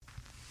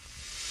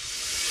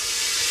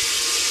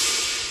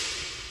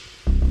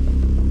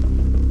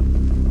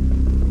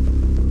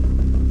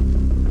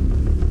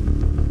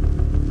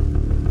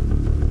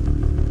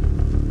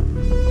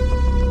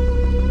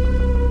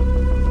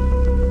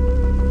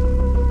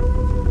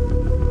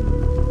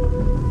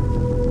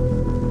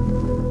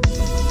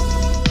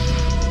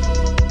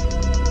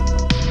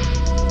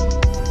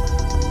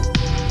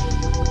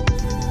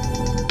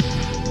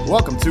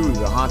Welcome to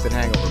the Haunted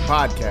Hangover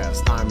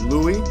Podcast. I'm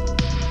Louie,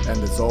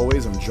 and as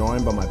always, I'm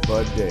joined by my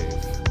bud Dave.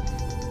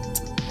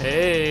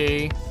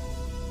 Hey.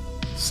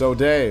 So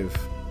Dave.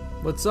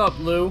 What's up,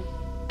 Lou?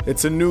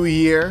 It's a new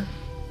year.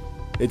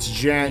 It's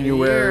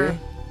January.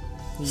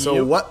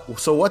 So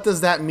what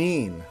does that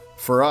mean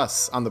for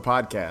us on the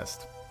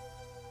podcast?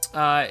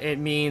 It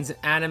means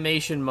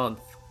Animation Month.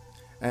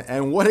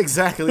 And what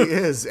exactly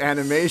is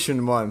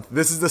Animation Month?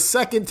 This is the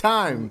second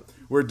time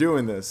we're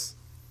doing this.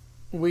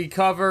 We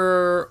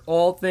cover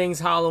all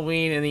things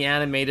Halloween in the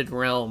animated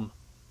realm.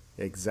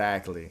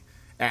 Exactly.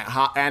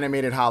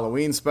 Animated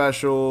Halloween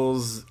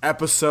specials,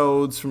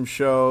 episodes from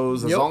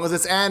shows, as long as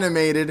it's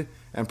animated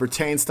and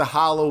pertains to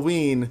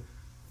Halloween,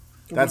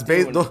 that's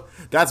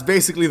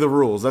basically the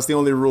rules. That's the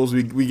only rules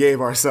we gave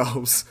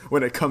ourselves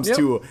when it comes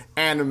to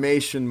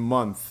Animation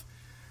Month.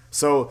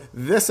 So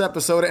this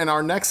episode and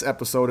our next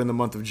episode in the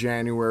month of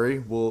January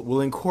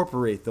will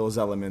incorporate those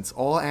elements.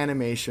 All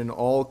animation,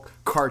 all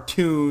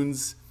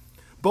cartoons,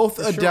 both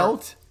for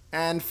adult sure.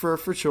 And for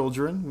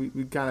children.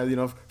 We kind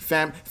of,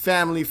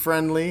 family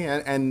friendly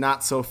and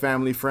not so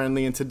family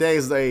friendly. And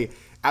today's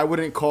I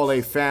wouldn't call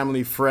a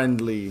family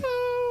friendly.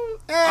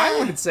 I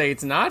wouldn't say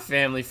it's not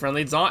family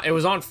friendly. It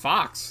was on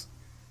Fox.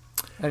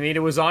 I mean,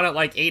 it was on at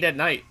like 8 at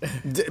night.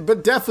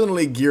 But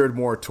definitely geared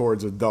more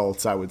towards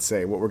adults, I would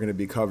say, what we're going to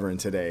be covering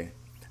today.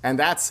 And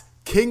that's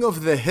King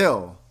of the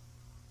Hill.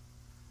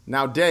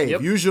 Now,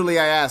 Dave, usually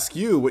I ask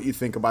you what you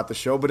think about the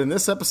show, but in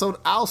this episode,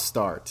 I'll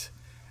start.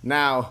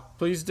 Now,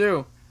 please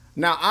do.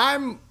 Now,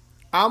 I'm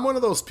one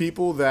of those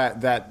people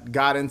that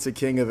got into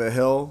King of the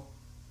Hill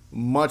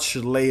much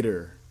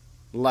later.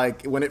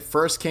 Like, when it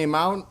first came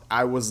out,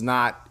 I was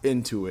not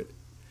into it.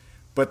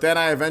 But then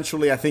I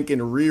eventually, I think in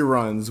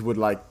reruns, would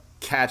like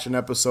catch an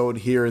episode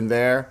here and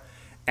there,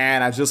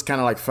 and I just kind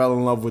of like fell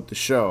in love with the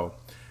show.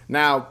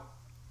 Now,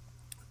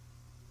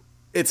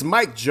 it's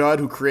Mike Judge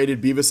who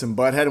created Beavis and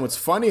Butthead, and what's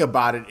funny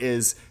about it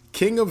is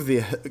King of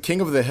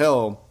the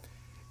Hill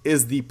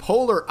is the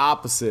polar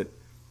opposite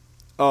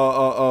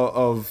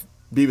of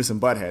Beavis and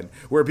Butthead,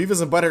 where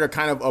Beavis and Butthead are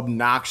kind of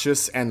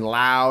obnoxious and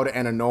loud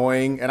and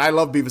annoying, and I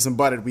love Beavis and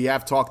Butthead. We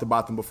have talked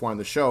about them before on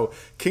the show.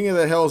 King of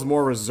the Hill is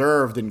more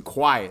reserved and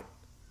quiet.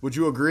 Would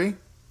you agree?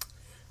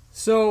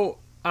 So,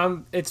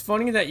 it's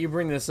funny that you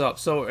bring this up.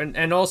 So,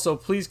 and also,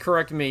 please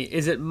correct me.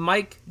 Is it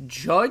Mike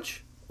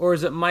Judge or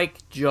is it Mike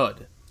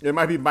Judd? It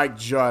might be Mike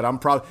Judd. I'm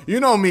probably, you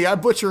know me, I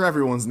butcher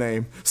everyone's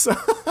name. So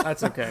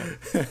that's okay.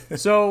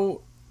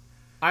 So,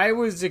 I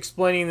was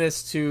explaining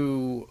this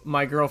to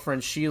my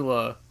girlfriend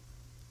Sheila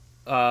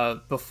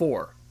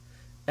before,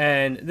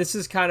 and this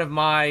is kind of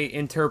my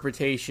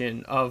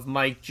interpretation of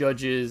Mike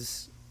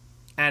Judge's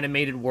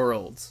animated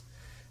worlds.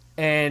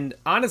 And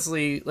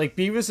honestly, like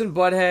Beavis and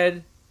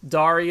Butthead,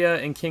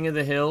 Daria, and King of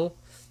the Hill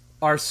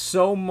are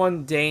so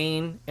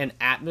mundane and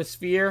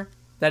atmosphere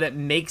that it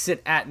makes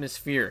it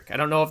atmospheric. I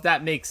don't know if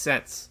that makes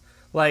sense.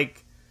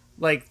 Like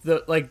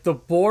the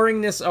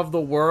boringness of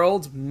the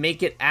world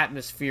make it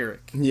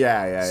atmospheric.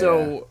 Yeah.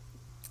 So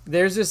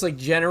there's this like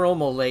general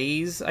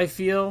malaise, I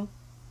feel,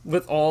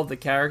 with all the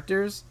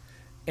characters,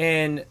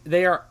 and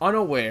they are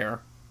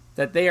unaware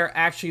that they are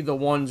actually the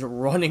ones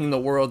running the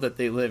world that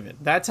they live in.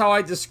 That's how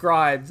I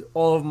described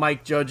all of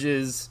Mike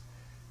Judge's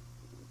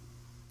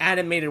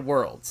animated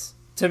worlds.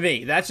 To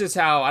me, that's just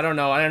how, I don't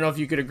know if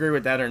you could agree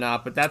with that or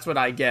not, but that's what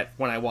I get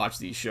when I watch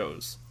these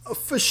shows.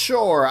 For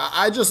sure.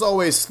 I just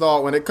always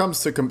thought when it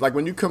comes to, like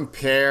when you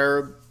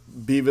compare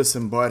Beavis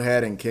and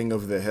Butthead and King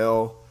of the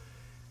Hill,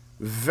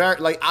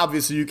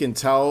 obviously you can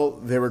tell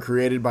they were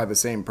created by the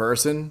same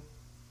person.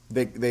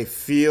 They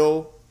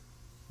feel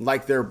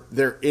like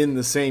they're in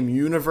the same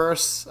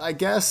universe, I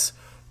guess,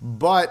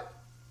 but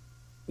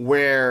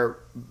where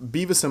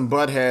Beavis and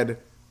Butthead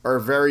are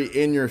very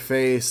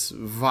in-your-face,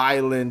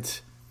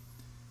 violent,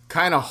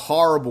 kind of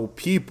horrible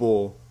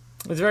people.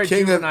 It's very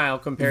juvenile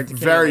compared to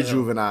King very of the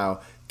Hill.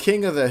 Juvenile.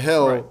 King of the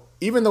Hill, right.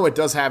 Even though it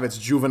does have its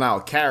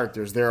juvenile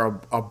characters, there are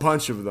a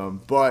bunch of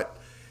them, but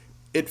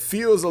it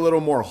feels a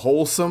little more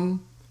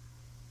wholesome,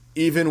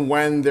 even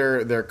when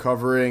they're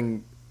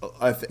covering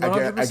I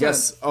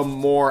guess a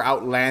more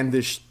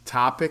outlandish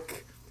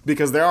topic,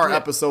 because there are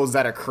episodes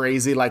that are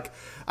crazy. Like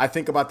I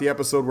think about the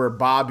episode where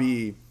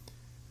Bobby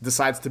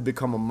decides to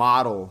become a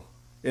model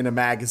in a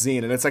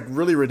magazine, and it's like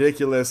really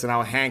ridiculous, and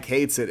how Hank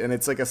hates it, and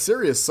it's like a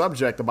serious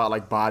subject about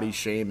like body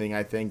shaming,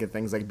 I think, and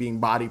things like being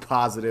body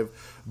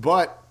positive,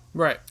 but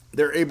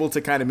they're able to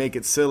kind of make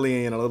it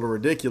silly and a little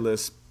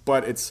ridiculous,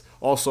 but it's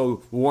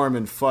also warm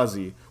and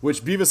fuzzy,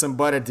 which Beavis and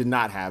Butthead did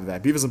not have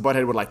that. Beavis and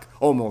Butthead would like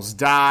almost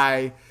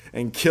die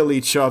and kill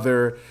each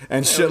other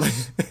and shit.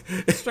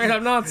 Straight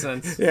up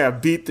nonsense. Yeah,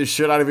 beat the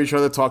shit out of each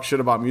other, talk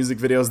shit about music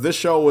videos. This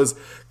show was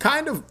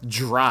kind of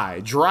dry.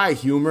 Dry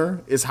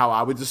humor is how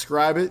I would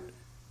describe it,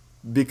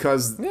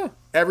 because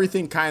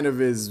everything kind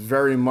of is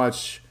very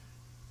much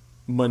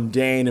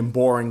mundane and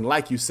boring,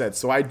 like you said.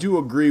 So I do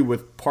agree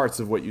with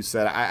parts of what you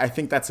said. I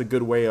think that's a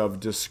good way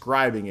of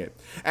describing it.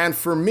 And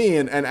for me,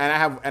 and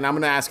I'm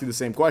going to ask you the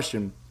same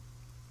question.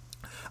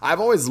 I've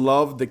always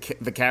loved the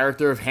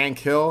character of Hank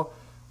Hill,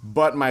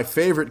 But my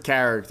favorite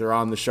character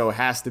on the show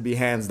has to be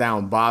hands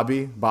down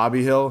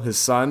Bobby Hill, his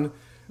son,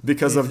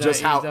 because of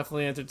just how he's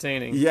definitely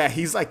entertaining. Yeah,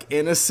 he's like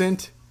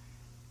innocent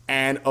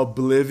and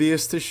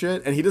oblivious to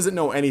shit, and he doesn't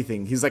know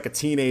anything. He's like a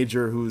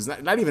teenager who's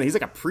not even, he's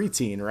like a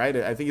preteen, right?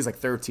 I think he's like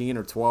 13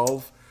 or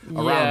 12.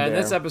 Yeah, in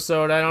this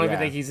episode, I don't even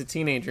think he's a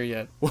teenager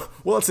yet.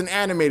 Well, it's an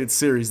animated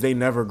series. They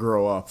never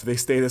grow up. They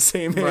stay the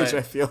same age, right.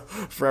 I feel,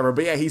 forever.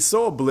 But yeah, he's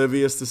so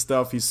oblivious to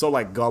stuff. He's so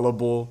like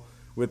gullible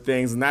with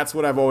things, and that's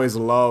what I've always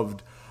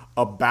loved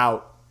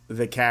about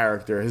the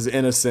character, his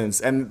innocence,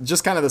 and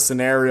just kind of the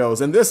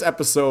scenarios. And this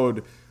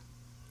episode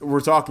we're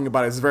talking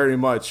about is very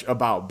much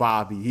about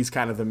Bobby. He's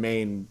kind of the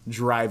main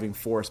driving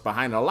force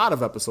behind it. A lot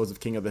of episodes of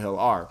King of the Hill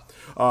are.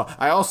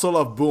 I also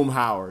love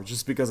Boomhauer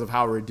just because of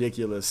how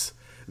ridiculous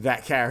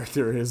that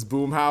character is.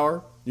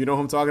 Boomhauer, you know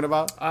who I'm talking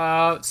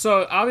about?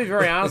 So I'll be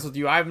very honest with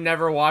you. I've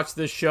never watched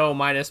this show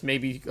minus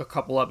maybe a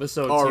couple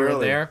episodes here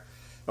and there.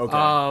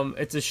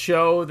 Okay. It's a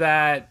show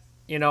that,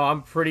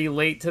 I'm pretty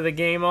late to the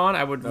game on.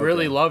 I would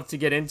really love to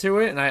get into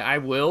it, and I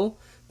will.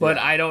 But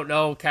I don't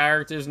know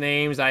characters'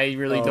 names. I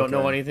really don't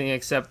know anything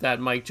except that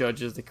Mike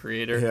Judge is the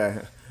creator.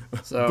 Yeah.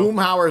 So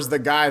Boomhauer's the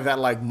guy that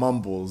like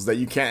mumbles, that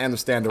you can't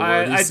understand the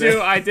word he's saying.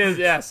 I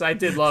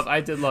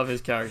did love his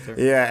character.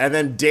 Yeah, and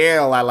then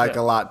Dale I like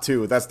a lot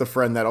too. That's the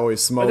friend that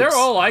always smokes. But they're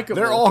all likable.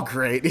 They're all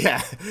great.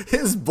 Yeah.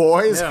 His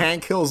boys,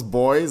 Hank Hill's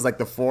boys, like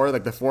the four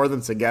of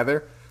them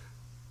together,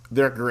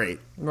 they're great.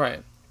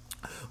 Right.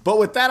 But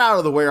with that out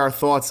of the way, our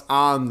thoughts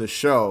on the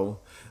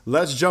show,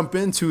 let's jump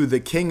into the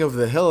King of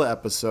the Hill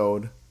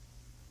episode,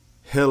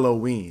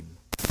 Hilloween.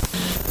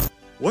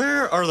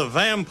 Where are the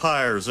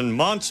vampires and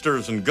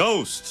monsters and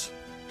ghosts?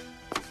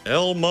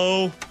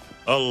 Elmo,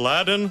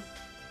 Aladdin,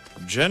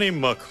 Jenny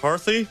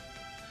McCarthy?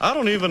 I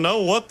don't even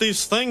know what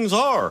these things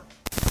are.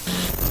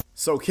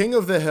 So King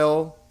of the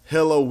Hill,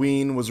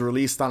 Hilloween, was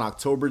released on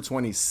October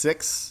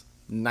 26,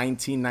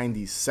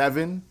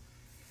 1997.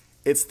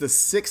 It's the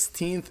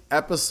 16th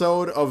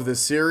episode of the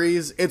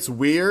series. It's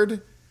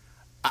weird.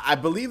 I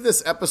believe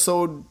this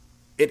episode,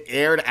 it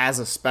aired as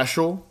a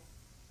special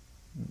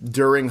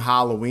during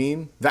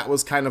Halloween. That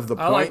was kind of the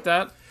point. I like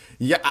that.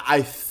 Yeah,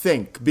 I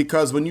think,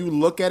 because when you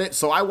look at it,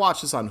 so I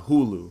watched this on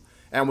Hulu,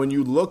 and when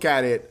you look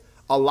at it,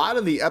 a lot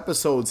of the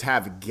episodes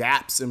have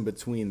gaps in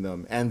between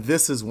them, and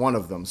this is one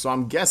of them. So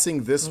I'm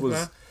guessing this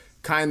was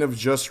kind of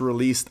just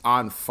released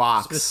on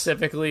Fox.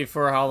 Specifically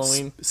for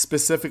Halloween?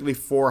 Specifically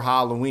for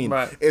Halloween.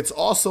 Right. It's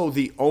also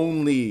the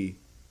only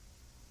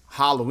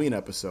Halloween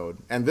episode,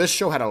 and this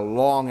show had a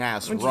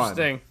long-ass run.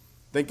 Interesting.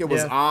 I think it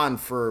was on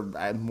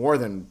for more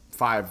than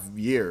 5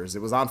 years.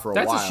 It was on for a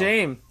while. That's a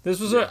shame. This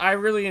was I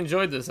really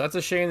enjoyed this. That's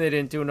a shame they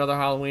didn't do another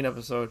Halloween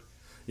episode.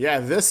 Yeah,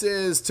 this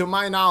is, to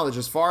my knowledge,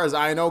 as far as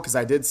I know, because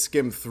I did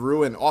skim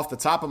through, and off the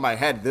top of my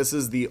head, this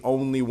is the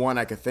only one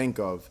I could think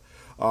of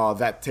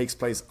that takes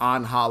place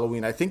on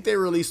Halloween. I think they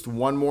released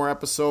one more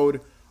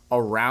episode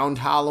around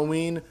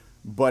Halloween,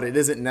 but it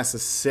isn't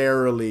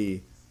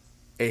necessarily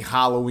a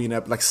Halloween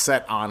like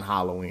set on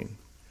Halloween.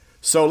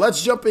 So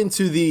let's jump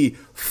into the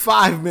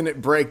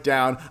 5-minute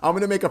breakdown. I'm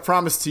going to make a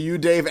promise to you,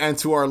 Dave, and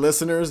to our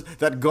listeners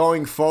that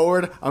going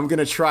forward, I'm going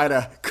to try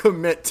to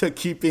commit to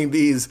keeping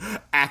these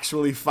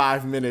actually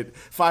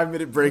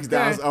 5-minute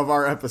breakdowns of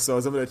our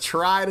episodes. I'm going to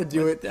try to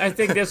do it. I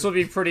think this will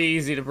be pretty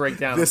easy to break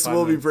down. This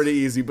will be pretty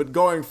easy, but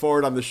going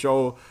forward on the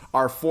show,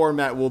 our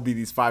format will be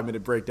these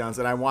 5-minute breakdowns.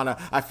 And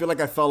I feel like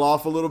I fell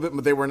off a little bit,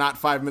 but they were not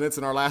 5 minutes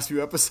in our last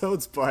few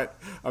episodes, but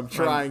I'm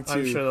trying to.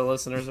 I'm sure the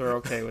listeners are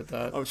okay with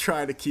that. I'm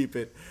trying to keep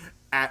it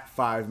at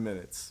 5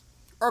 minutes,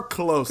 or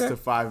close to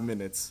 5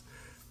 minutes.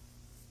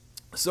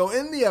 So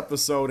in the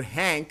episode,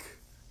 Hank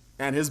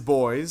and his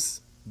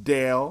boys,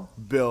 Dale,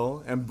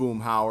 Bill, and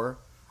Boomhauer,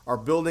 are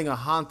building a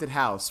haunted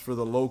house for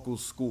the local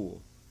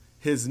school.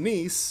 His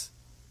niece,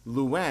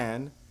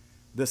 Luann,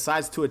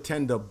 decides to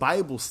attend a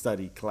Bible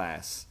study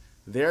class.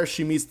 There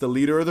she meets the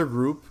leader of the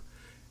group,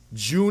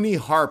 Junie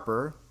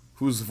Harper,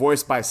 who's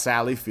voiced by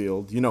Sally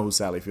Field. You know who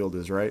Sally Field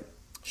is, right?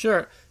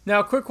 Sure.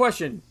 Now, quick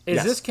question.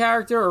 Is this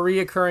character a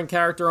reoccurring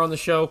character on the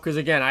show? Because,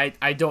 again,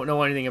 I don't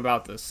know anything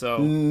about this. So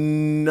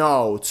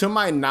no. To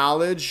my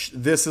knowledge,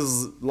 this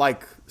is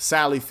like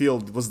Sally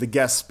Field was the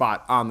guest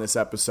spot on this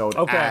episode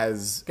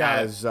as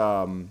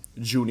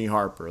Junie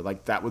Harper.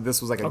 Like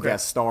this was like a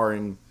guest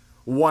starring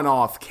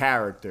one-off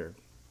character.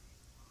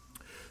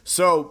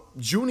 So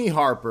Junie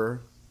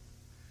Harper,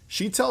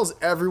 she tells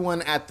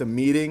everyone at the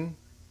meeting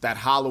that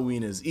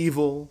Halloween is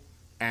evil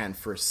and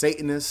for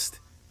Satanists,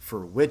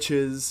 for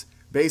witches.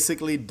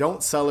 Basically,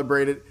 don't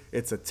celebrate it.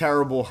 It's a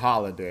terrible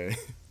holiday.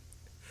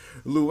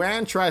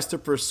 Luann tries to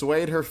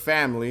persuade her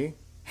family,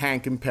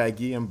 Hank and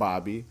Peggy and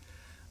Bobby,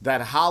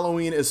 that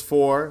Halloween is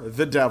for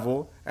the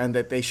devil and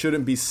that they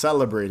shouldn't be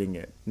celebrating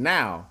it.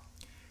 Now,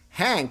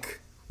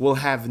 Hank will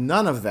have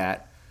none of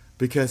that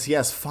because he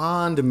has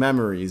fond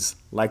memories,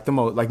 like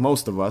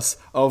most of us,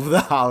 of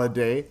the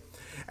holiday,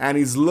 and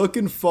he's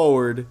looking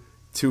forward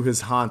to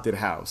his haunted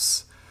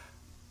house.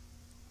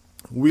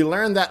 We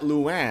learn that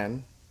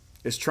Luann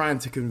is trying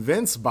to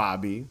convince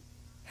Bobby,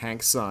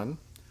 Hank's son,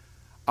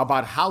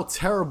 about how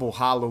terrible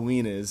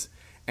Halloween is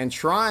and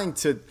trying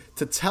to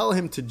tell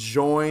him to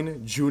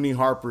join Junie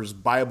Harper's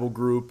Bible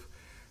group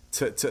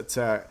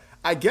to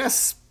I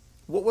guess,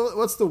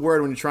 what's the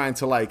word when you're trying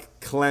to like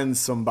cleanse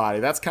somebody?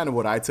 That's kind of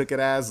what I took it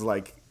as,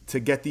 like to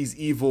get this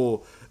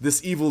evil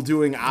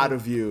doing out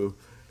of you.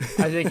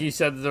 I think you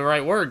said the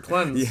right word,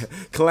 cleanse. Yeah,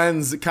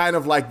 cleanse, kind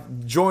of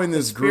like join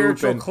this group.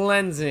 Spiritual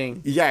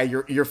cleansing. Yeah,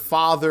 your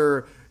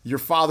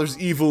father's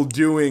evil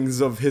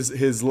doings of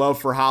his love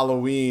for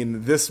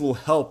Halloween, this will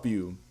help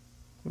you.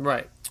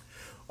 Right.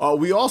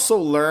 We also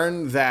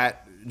learn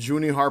that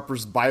Junie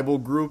Harper's Bible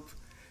group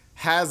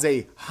has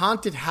a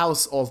haunted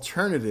house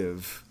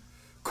alternative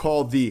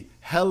called the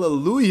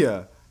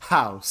Hallelujah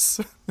House,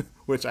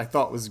 which I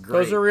thought was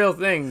great. Those are real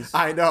things.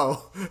 I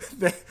know,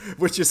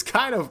 which is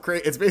kind of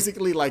crazy. It's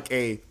basically like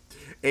a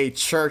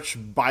church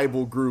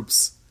Bible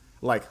group's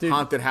like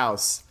haunted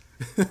house.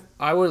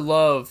 I would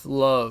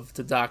love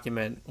to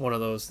document one of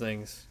those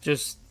things.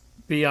 Just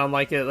be on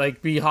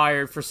be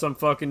hired for some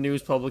fucking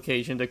news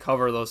publication to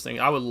cover those things.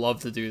 I would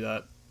love to do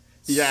that.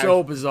 Yeah,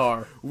 so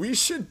bizarre. We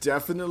should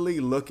definitely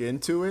look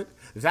into it.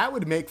 That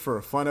would make for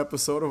a fun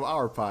episode of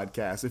our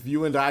podcast if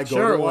you and I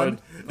go to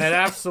one. It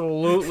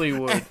absolutely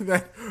would.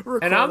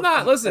 And I'm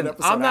not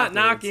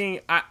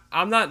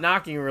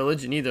knocking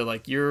religion either.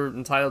 Like, you're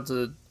entitled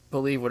to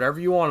believe whatever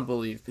you want to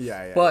believe.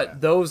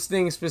 But those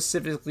things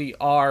specifically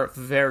are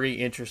very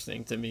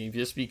interesting to me,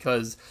 just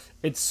because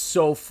it's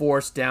so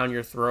forced down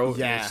your throat.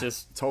 Yeah, and it's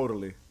just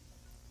totally.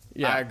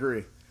 Yeah, I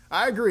agree.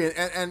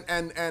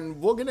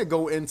 And we're gonna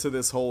go into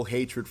this whole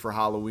hatred for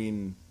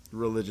Halloween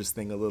religious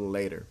thing a little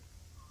later.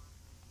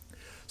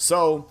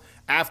 So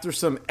after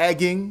some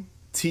egging,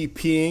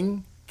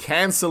 TPing,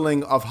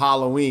 canceling of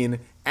Halloween,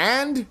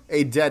 and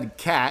a dead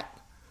cat,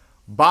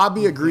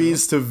 Bobby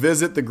agrees to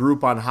visit the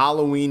group on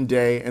Halloween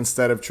Day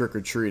instead of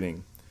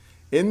trick-or-treating.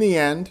 In the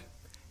end,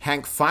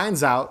 Hank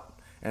finds out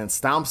and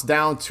stomps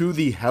down to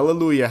the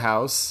Hallelujah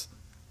house.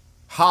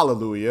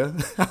 Hallelujah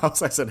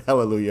house. I said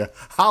hallelujah.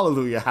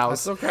 Hallelujah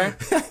house. That's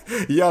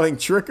okay. Yelling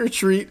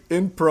trick-or-treat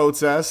in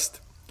protest.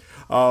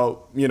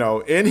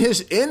 In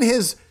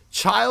his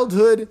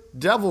childhood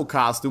devil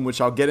costume,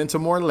 which I'll get into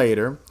more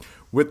later,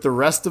 with the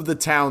rest of the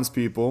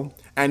townspeople,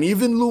 and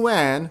even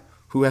Luann,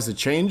 who has a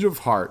change of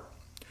heart.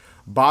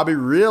 Bobby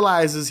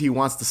realizes he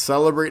wants to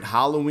celebrate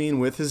Halloween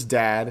with his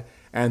dad,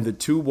 and the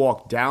two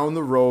walk down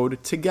the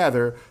road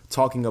together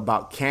talking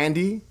about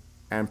candy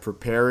and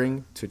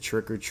preparing to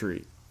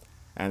trick-or-treat.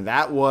 And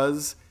that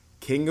was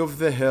King of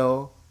the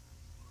Hill,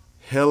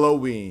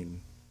 Hilloween.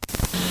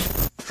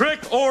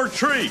 Trick or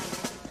treat!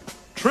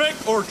 Trick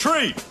or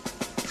treat!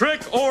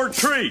 Trick or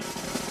treat!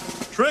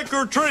 Trick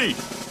or treat!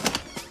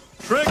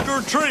 Trick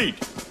or treat!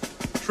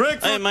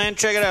 Hey, man,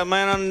 check it out,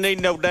 man. I don't need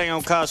no dang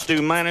on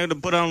costume, man. I'm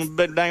gonna put on a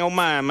bit dang on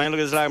mine, man.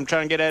 Look, it's like I'm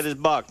trying to get out of this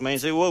box, man.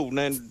 See, whoa,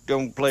 then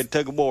gonna play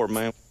tug of war,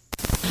 man.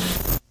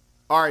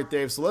 All right,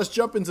 Dave, so let's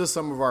jump into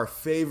some of our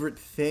favorite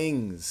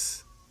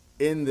things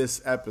in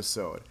this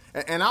episode.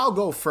 And I'll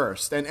go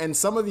first. And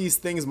some of these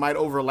things might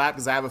overlap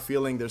because I have a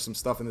feeling there's some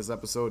stuff in this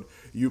episode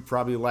you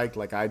probably liked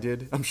like I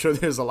did. I'm sure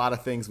there's a lot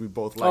of things we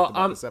both liked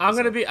about this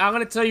episode. I'm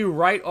gonna tell you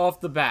right off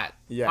the bat.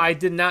 Yeah. I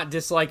did not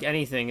dislike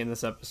anything in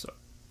this episode.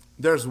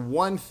 There's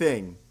one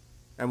thing,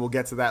 and we'll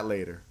get to that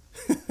later,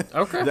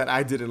 okay, that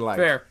I didn't like.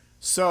 Fair.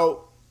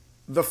 So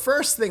the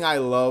first thing I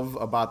love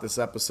about this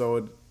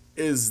episode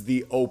is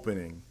the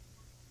opening.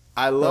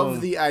 I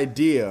love the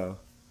idea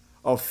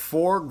of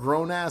 4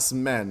 grown-ass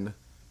men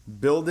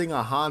building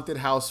a haunted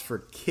house for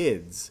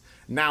kids.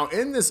 Now,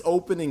 in this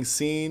opening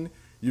scene,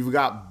 you've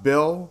got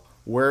Bill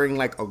wearing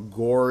like a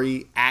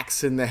gory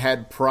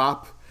axe-in-the-head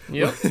prop,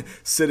 yep,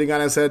 sitting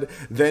on his head.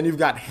 Then you've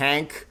got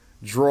Hank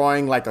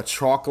drawing like a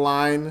chalk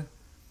line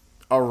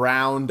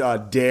around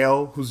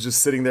Dale, who's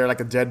just sitting there like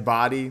a dead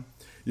body.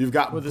 You've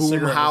got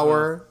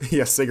Boomhauer.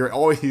 Yeah, cigarette.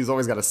 Oh, he's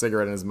always got a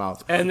cigarette in his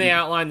mouth. And they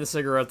outline the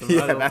cigarette.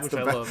 Yeah, that's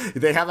the best.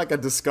 They have like a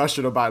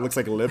discussion about it looks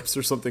like lips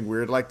or something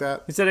weird like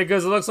that. He said it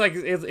looks like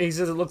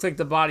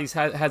the body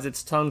has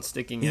its tongue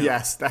sticking out.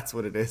 Yes, that's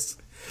what it is.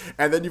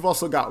 And then you've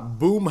also got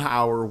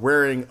Boomhauer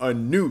wearing a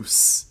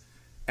noose,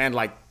 and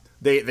like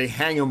they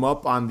hang him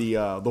up on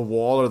the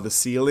wall or the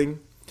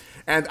ceiling.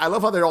 And I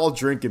love how they're all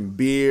drinking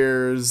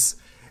beers.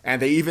 And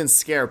they even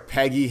scare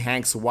Peggy,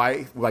 Hank's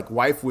wife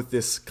with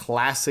this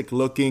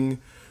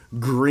classic-looking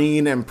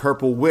green and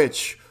purple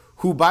witch,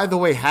 who, by the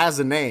way, has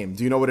a name.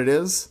 Do you know what it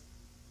is?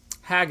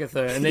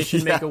 Hagatha, and they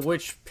should make a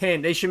witch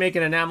pin. They should make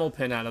an enamel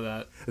pin out of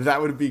that.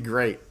 That would be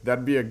great.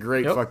 That'd be a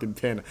great fucking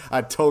pin.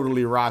 I'd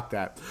totally rock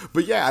that.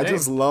 But yeah, I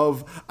just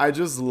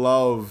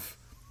love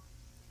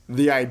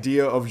the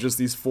idea of just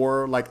these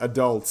 4 like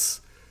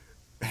adults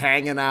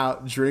hanging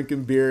out,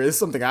 drinking beer. It's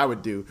something I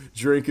would do.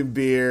 Drinking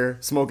beer,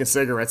 smoking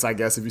cigarettes, I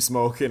guess, if you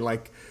smoke, and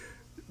like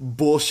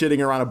bullshitting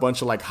around a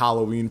bunch of like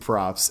Halloween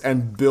props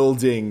and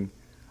building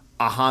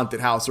a haunted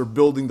house, or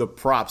building the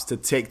props to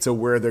take to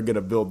where they're going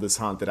to build this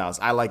haunted house.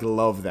 I like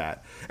love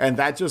that. And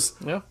that just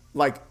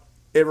like,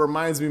 it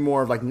reminds me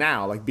more of like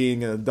now, like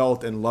being an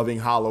adult and loving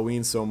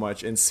Halloween so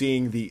much and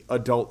seeing the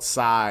adult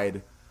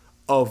side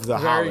of the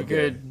very holiday.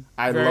 good.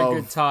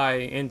 Very good tie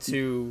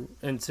into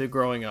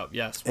growing up.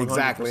 Yes, 100%.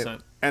 Exactly.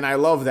 And I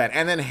love that.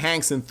 And then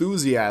Hank's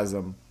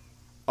enthusiasm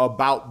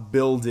about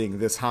building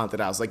this haunted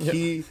house. Like,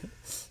 he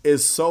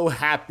is so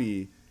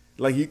happy.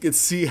 Like, you could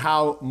see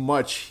how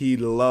much he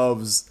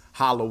loves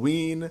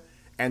Halloween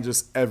and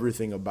just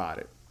everything about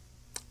it.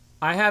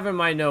 I have in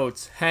my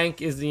notes,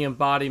 Hank is the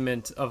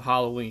embodiment of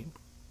Halloween.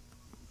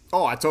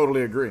 Oh, I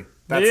totally agree.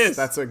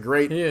 That's a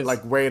great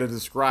like way to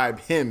describe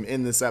him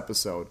in this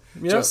episode.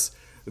 Yep. Just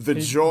the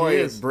joy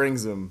it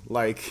brings him.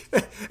 Like,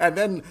 and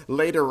then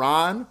later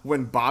on,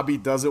 when Bobby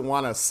doesn't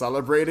want to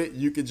celebrate it,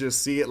 you could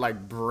just see it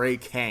like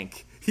break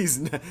Hank.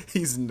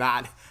 He's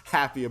not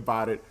happy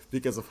about it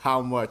because of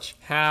how much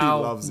he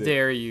loves it. How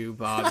dare you,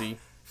 Bobby?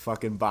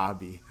 Fucking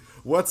Bobby.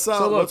 What's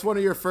one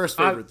of your first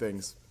favorite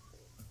things?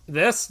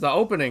 The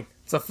opening.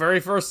 It's the very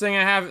first thing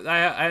I have.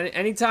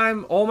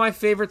 Anytime, all my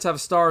favorites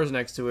have stars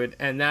next to it,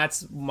 and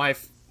that's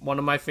one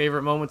of my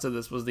favorite moments of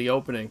this was the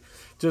opening.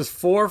 Just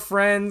 4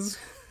 friends.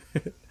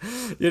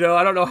 I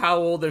don't know how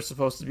old they're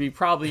supposed to be.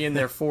 Probably in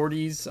their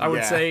 40s, I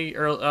would say,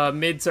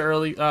 mid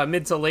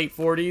to late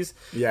 40s.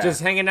 Yeah.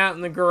 Just hanging out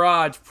in the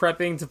garage,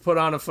 prepping to put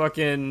on a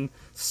fucking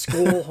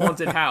school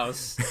haunted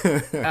house.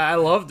 I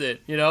loved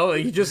it.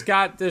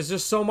 There's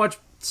just so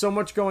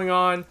much going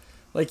on.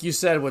 Like you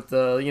said, with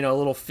the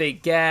little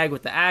fake gag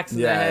with the axe in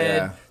the head.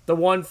 Yeah. The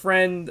one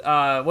friend,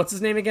 what's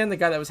his name again? The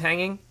guy that was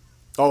hanging.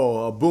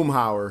 Oh,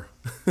 Boomhauer.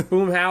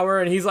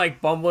 Boomhauer, and he's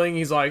like bumbling.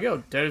 He's like, "Yo,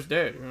 Dad's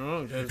dead.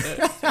 Dad's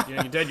dead.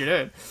 You're dead. You're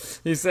dead."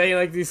 He's saying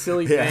like these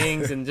silly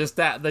things, and just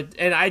that.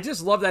 And I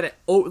just love that it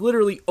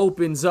literally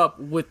opens up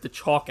with the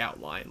chalk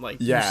outline.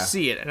 Like you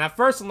see it, and at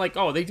first I'm like,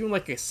 "Oh, are they doing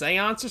like a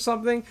seance or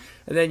something?"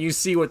 And then you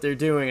see what they're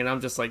doing, and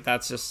I'm just like,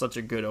 "That's just such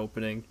a good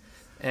opening."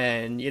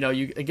 And you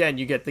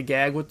get the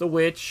gag with the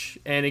witch,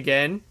 and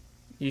again,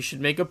 you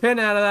should make a pin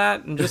out of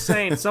that. I'm just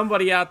saying,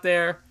 somebody out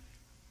there,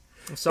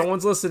 if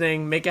someone's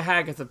listening, make a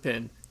Hagatha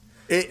pin.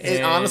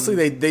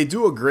 Honestly, they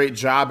do a great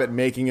job at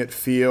making it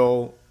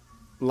feel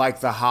like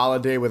the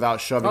holiday without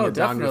shoving it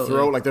down your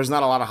throat. Like, there's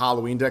not a lot of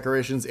Halloween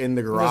decorations in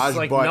the garage,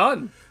 but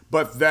none.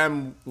 But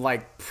them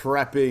like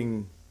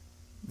prepping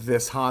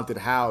this haunted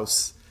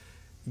house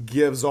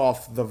gives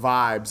off the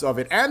vibes of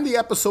it. And the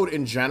episode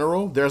in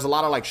general, there's a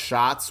lot of like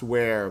shots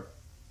where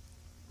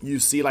you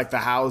see like the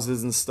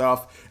houses and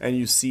stuff, and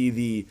you see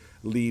the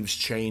leaves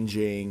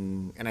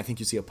changing, and I think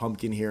you see a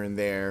pumpkin here and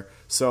there.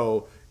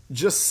 So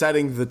just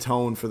setting the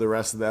tone for the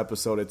rest of the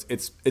episode,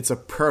 it's a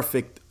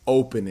perfect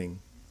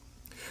opening.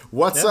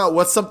 What's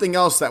something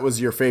else that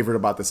was your favorite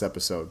about this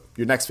episode?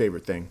 Your next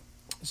favorite thing?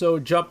 So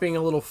jumping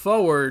a little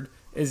forward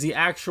is the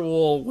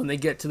actual when they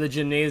get to the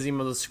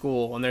gymnasium of the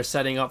school and they're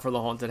setting up for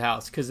the haunted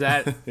house, because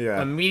that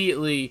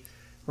immediately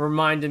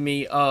reminded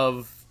me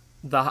of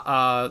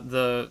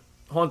the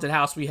haunted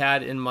house we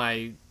had in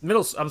my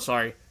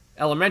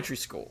elementary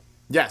school.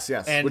 Yes,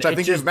 and which I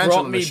think you've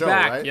mentioned on the show,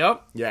 right?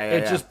 Yep.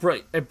 Yeah.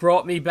 It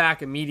brought me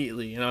back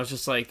immediately, and I was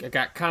just like, I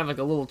got kind of like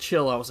a little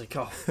chill. I was like,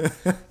 oh,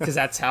 because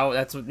that's what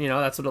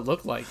it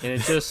looked like, and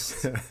it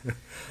just that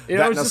it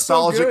was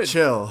nostalgic just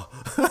so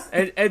chill.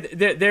 and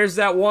there's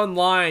that one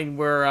line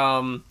where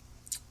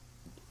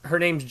her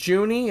name's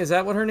Junie. Is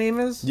that what her name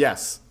is?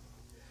 Yes.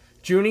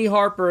 Junie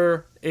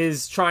Harper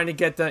is trying to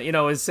get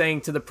is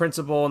saying to the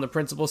principal, and the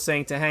principal's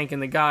saying to Hank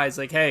and the guys,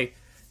 like, hey,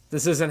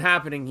 this isn't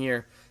happening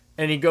here.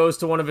 And he goes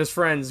to one of his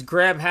friends,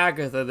 grab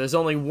Hagatha. There's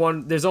only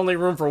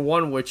room for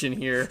one witch in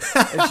here.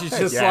 And she's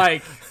just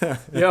like,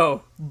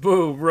 yo,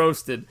 boo,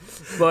 roasted.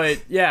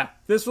 But yeah,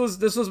 this was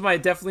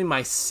definitely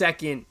my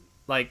second,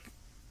 like,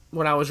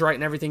 when I was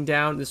writing everything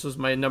down, this was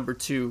my number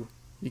 2,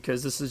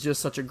 because this is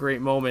just such a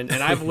great moment,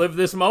 and I've lived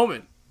this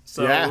moment.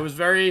 So it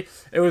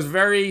was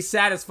very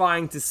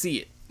satisfying to see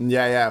it.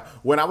 Yeah.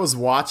 When I was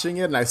watching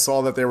it and I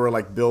saw that they were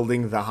like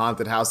building the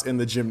haunted house in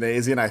the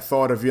gymnasium, I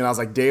thought of you and I was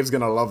like, Dave's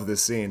going to love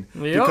this scene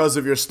because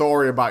of your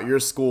story about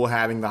your school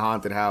having the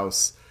haunted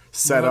house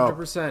set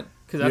 100%,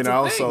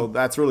 up. So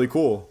that's really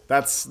cool.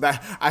 That's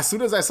that. As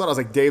soon as I saw it, I was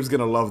like, Dave's going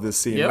to love this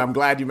scene. And I'm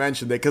glad you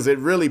mentioned it, because it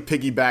really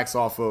piggybacks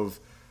off of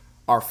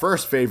our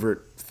first favorite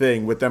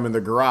thing with them in the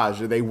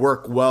garage. They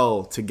work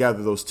well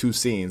together, those two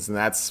scenes, and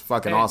that's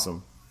fucking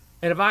awesome.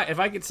 And if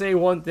I could say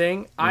one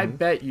thing, I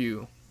bet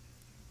you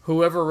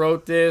whoever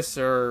wrote this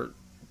or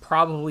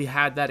probably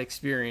had that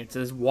experience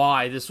is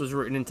why this was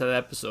written into the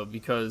episode,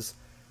 because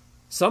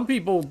some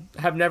people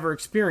have never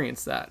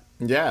experienced that.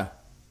 Yeah.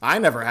 I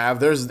never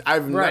have.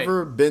 I've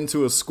never been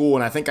to a school,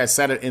 and I think I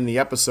said it in the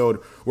episode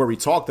where we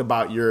talked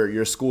about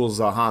your school's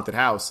haunted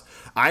house.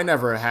 I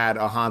never had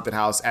a haunted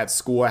house at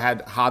school. I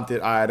had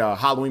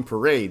Halloween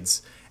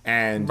parades,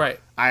 and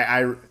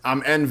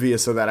I'm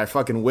envious of that. I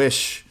fucking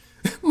wish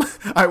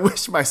I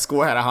wish my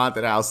school had a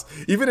haunted house.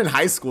 Even in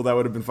high school, that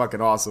would have been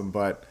fucking awesome,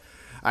 but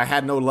I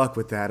had no luck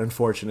with that,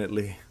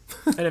 unfortunately.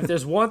 And if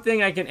there's one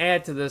thing I can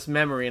add to this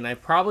memory, and I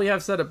probably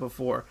have said it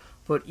before,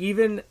 but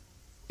even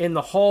in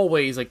the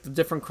hallways, like the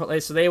different,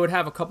 so they would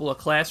have a couple of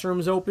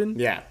classrooms open.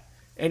 Yeah.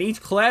 and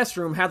each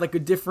classroom had like a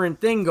different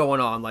thing going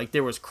on. Like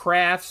there was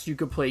crafts, you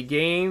could play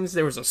games,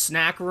 there was a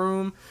snack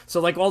room. So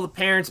like all the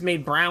parents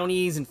made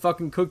brownies and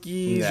fucking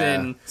cookies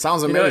and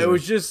sounds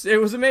amazing. It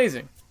was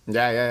amazing.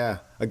 Yeah.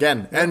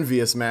 Again,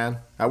 envious, man.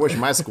 I wish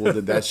my school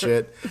did that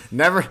shit.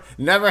 Never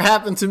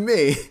happened to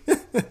me.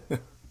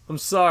 I'm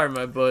sorry,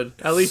 my bud.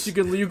 At least you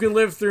can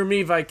live through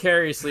me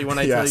vicariously when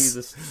I tell you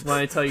this. When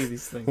I tell you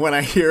these things. When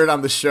I hear it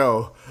on the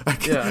show,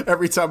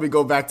 every time we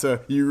go back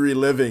to you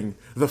reliving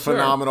the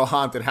phenomenal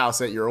haunted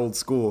house at your old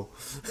school.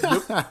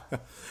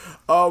 Yep.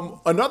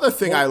 Another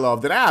thing I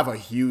loved, and I have a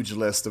huge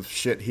list of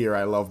shit here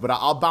I love, but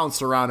I'll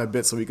bounce around a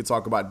bit so we can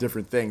talk about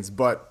different things.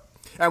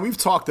 And we've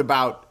talked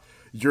about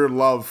your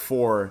love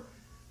for,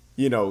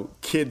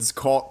 kids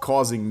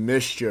causing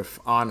mischief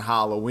on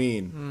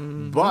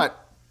Halloween, but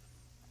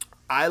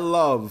I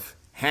love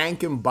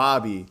Hank and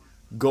Bobby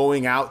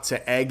going out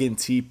to egg and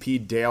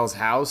TP Dale's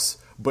house,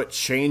 but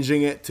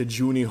changing it to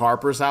Junie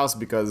Harper's house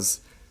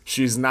because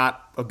she's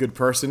not a good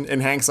person in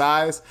Hank's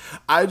eyes.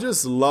 I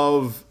just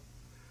love...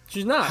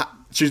 She's not.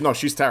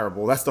 She's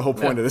terrible. That's the whole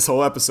point of this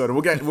whole episode. And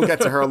we'll get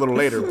to her a little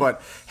later.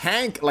 But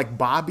Hank, like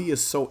Bobby,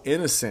 is so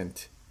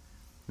innocent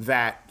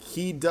that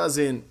he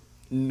doesn't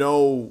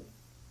know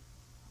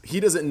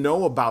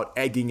about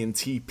egging and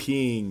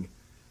TPing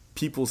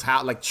people's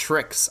like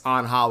tricks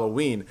on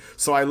Halloween.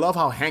 So I love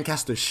how Hank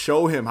has to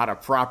show him how to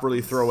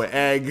properly throw an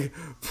egg,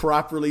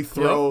 properly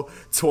throw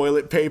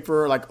toilet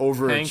paper like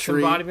over a tree. Hank's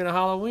embodiment of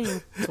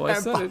Halloween. That's why I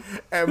said it.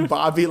 And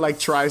Bobby like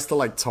tries to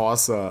like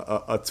toss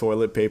a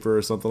toilet paper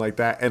or something like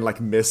that and like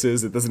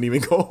misses. It doesn't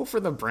even go over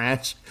the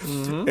branch.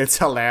 It's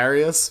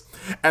hilarious.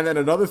 And then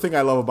another thing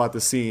I love about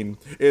the scene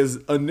is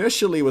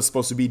initially it was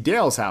supposed to be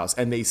Dale's house,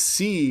 and they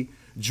see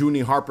Junie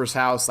Harper's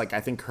house. Like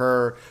I think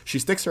she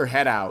sticks her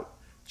head out.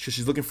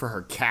 She's looking for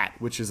her cat,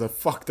 which is a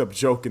fucked up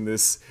joke in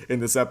this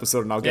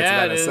episode, and I'll get to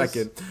that in a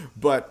second.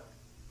 But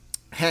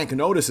Hank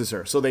notices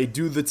her, so they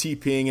do the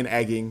TPing and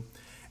egging,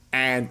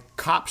 and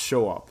cops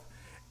show up.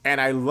 And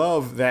I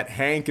love that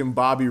Hank and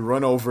Bobby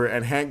run over,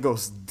 and Hank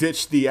goes,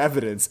 ditch the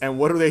evidence. And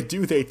what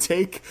do? They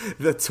take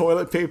the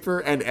toilet paper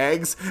and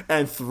eggs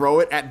and throw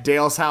it at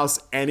Dale's house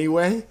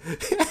anyway.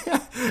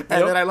 And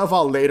then I love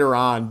how later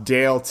on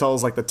Dale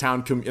tells like the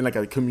town in like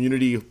a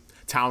community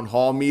town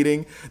hall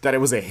meeting that it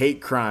was a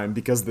hate crime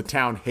because the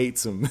town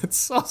hates him. It's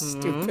so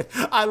stupid.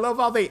 I love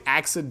how they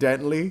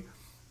accidentally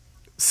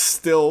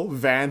still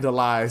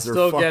vandalize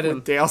or fuck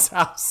with Dale's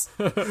house.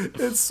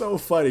 It's so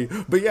funny.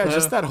 But yeah,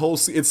 just that whole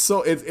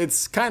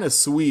it's kind of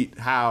sweet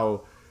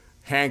how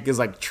Hank is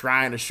like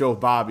trying to show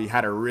Bobby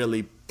how to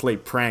really play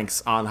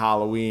pranks on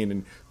Halloween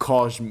and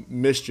cause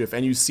mischief,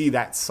 and you see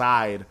that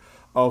side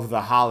of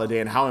the holiday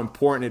and how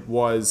important it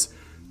was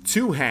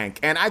to Hank.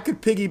 And I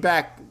could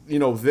piggyback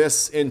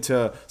this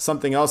into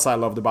something else I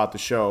loved about the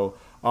show,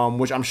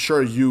 which I'm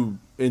sure you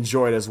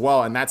enjoyed as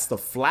well, and that's the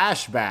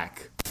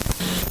flashback.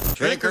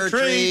 Trick or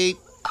treat.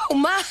 Oh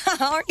my,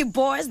 aren't you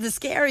boys the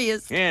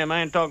scariest? Yeah,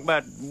 man, talk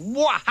about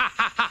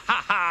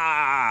wah-ha-ha-ha-ha.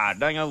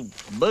 Dang old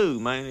boo,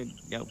 man.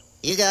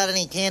 You got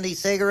any candy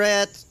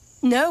cigarettes?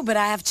 No, but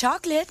I have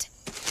chocolate.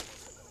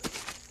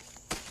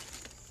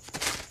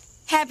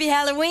 Happy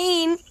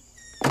Halloween.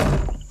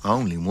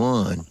 Only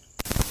one.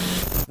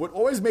 What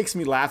always makes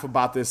me laugh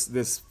about this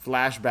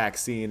flashback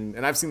scene,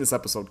 and I've seen this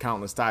episode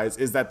countless times,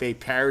 is that they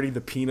parody the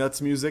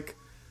Peanuts music.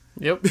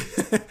 Yep.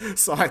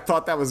 So I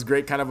thought that was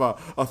great, kind of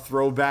a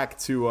throwback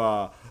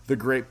to The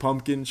Great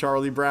Pumpkin,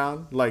 Charlie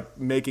Brown, like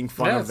making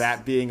fun of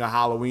that being a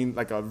Halloween,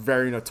 like a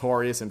very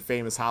notorious and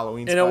famous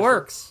Halloween special. And it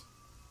works.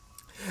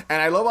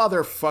 And I love how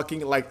they're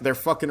fucking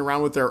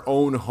around with their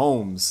own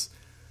homes.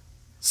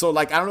 So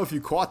like, I don't know if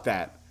you caught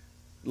that.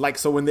 Like,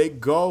 so when they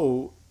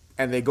go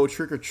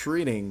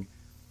trick-or-treating,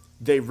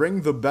 they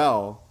ring the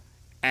bell,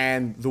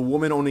 and the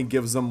woman only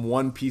gives them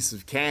one piece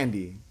of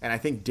candy. And I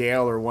think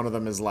Dale or one of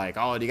them is like,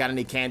 oh, do you got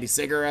any candy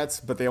cigarettes?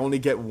 But they only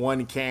get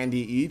one candy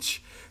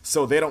each.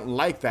 So they don't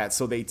like that.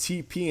 So they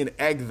TP and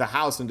egg the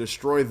house and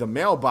destroy the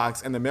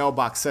mailbox, and the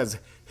mailbox says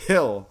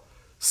Hill.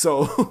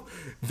 So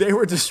they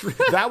were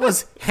that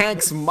was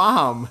Hank's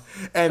mom,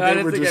 and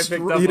they were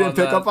destroyed. You didn't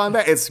pick up on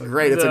that? It's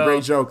great. It's a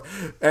great joke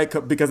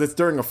because it's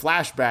during a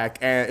flashback,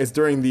 and it's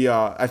during the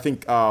I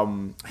think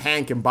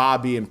Hank and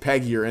Bobby and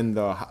Peggy are in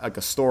a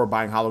store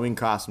buying Halloween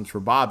costumes for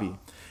Bobby,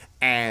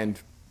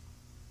 and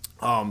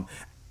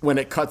when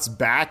it cuts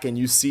back and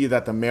you see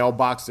that the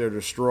mailbox they're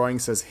destroying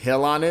says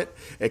Hill on it,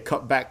 it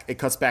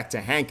cuts back to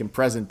Hank in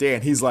present day,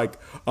 and he's like,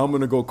 I'm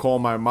gonna go call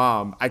my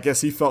mom. I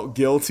guess he felt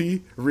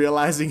guilty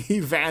realizing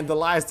he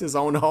vandalized his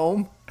own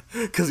home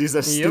because he's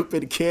a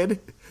stupid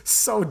kid.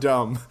 So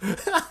dumb.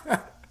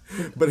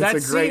 But that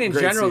it's a great scene in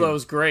great general scene. though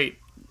is great.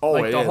 Oh,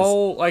 like it the is.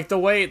 whole the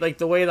way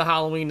the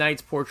Halloween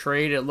night's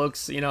portrayed, it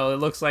looks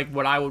like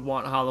what I would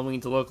want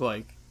Halloween to look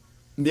like.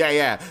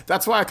 Yeah.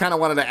 That's why I kind of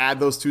wanted to add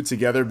those two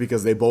together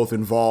because they both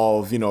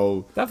involve,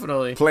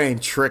 definitely playing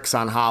tricks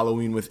on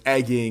Halloween with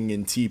egging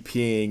and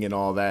TPing and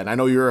all that. And I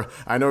know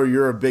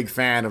you're a big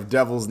fan of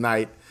Devil's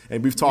Night,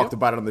 and we've talked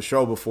about it on the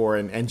show before,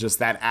 and just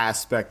that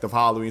aspect of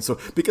Halloween. So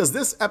because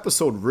this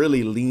episode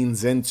really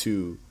leans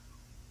into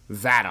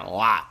that a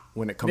lot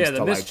when it comes to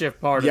the mischief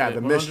part of it.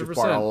 The mischief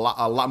part a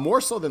lot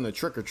more so than the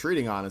trick or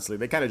treating. Honestly,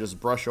 they kind of just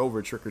brush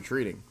over trick or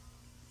treating.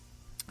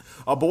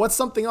 But what's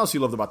something else you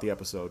loved about the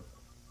episode?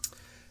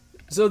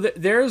 So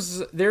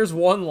there's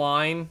one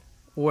line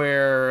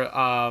where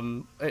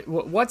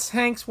what's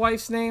Hank's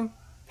wife's name?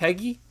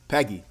 Peggy.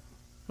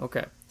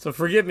 Okay, so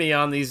forgive me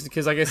on these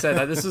because, like I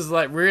said, this is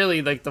like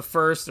really like the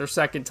first or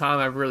second time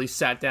I've really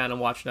sat down and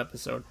watched an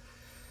episode.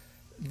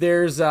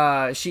 There's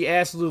she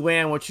asked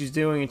Luann what she's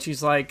doing, and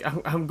she's like,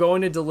 I'm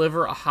going to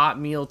deliver a hot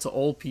meal to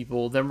old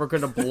people, then we're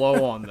going to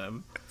blow on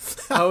them.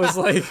 I was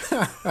like,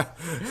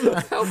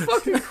 how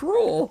fucking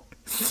cruel.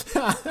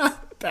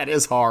 That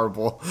is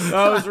horrible.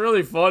 That was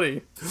really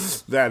funny.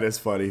 That is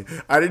funny.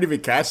 I didn't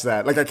even catch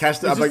that. Like, I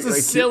catched it. It's just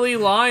a silly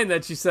line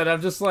that she said.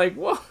 I'm just like,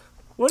 what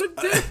a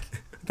dick.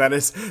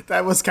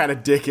 That was kind of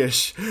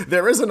dickish.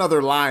 There is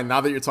another line,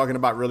 now that you're talking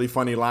about really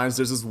funny lines,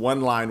 there's this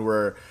one line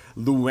where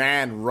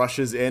Luann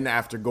rushes in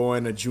after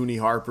going to Junie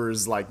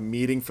Harper's like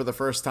meeting for the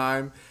first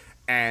time,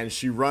 and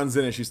she runs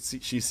in and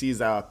she sees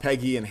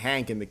Peggy and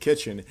Hank in the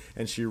kitchen,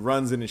 and she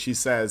runs in and she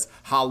says,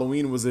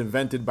 Halloween was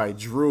invented by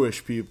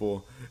Jewish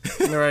people.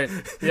 Right.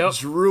 Yep.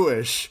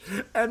 Jewish.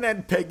 And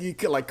then Peggy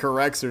like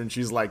corrects her and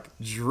she's like,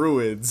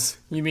 Druids.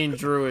 You mean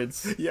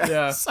druids.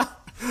 Yes. Yeah.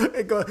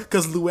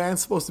 Because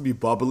Luann's supposed to be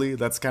bubbly.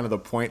 That's kind of the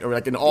point. Or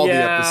like in all the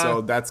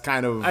episode, that's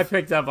kind of... I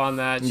picked up on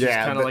that. She's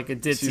kind of like a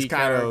ditzy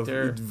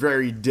character. She's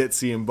very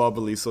ditzy and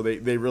bubbly, so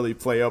they really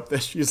play up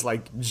that she's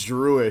like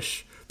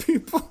Jewish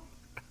people.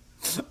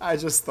 I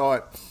just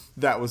thought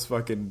that was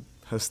fucking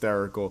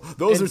hysterical.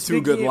 Those are two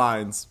good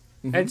lines.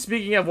 And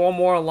speaking of one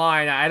more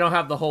line, I don't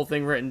have the whole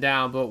thing written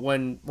down, but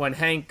when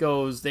Hank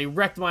goes, they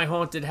wrecked my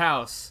haunted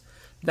house,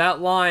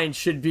 that line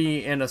should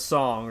be in a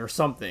song or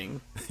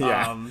something.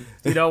 Yeah.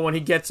 When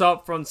he gets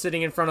up from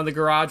sitting in front of the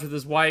garage with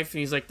his wife, and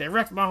he's like, they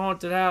wrecked my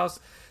haunted house.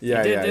 They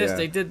did this,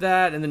 they did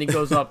that, and then he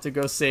goes up to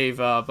go save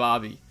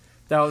Bobby.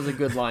 That was a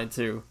good line,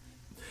 too.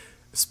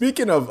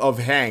 Speaking of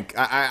Hank,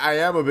 I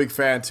am a big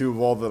fan too of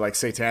all the like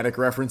satanic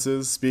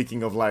references.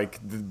 Speaking of like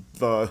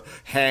the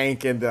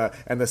Hank and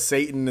the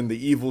Satan and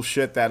the evil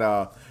shit that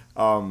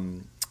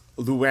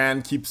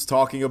Luann keeps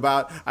talking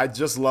about. I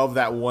just love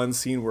that one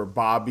scene where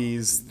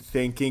Bobby's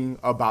thinking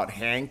about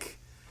Hank,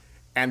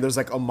 and there's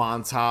like a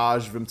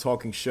montage of him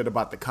talking shit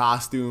about the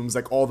costumes,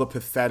 like all the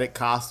pathetic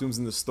costumes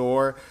in the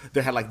store.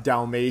 They had like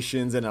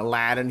Dalmatians and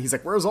Aladdin. He's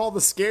like, where's all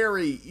the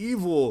scary,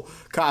 evil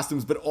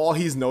costumes? But all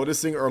he's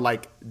noticing are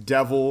like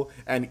devil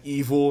and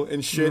evil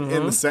and shit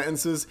in the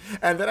sentences.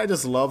 And then I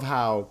just love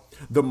how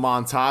the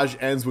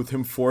montage ends with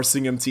him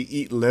forcing him to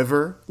eat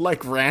liver,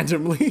 like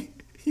randomly.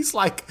 He's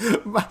like,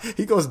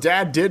 he goes,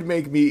 Dad did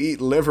make me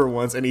eat liver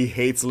once, and he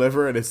hates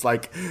liver, and it's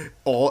like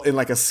all in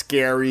like a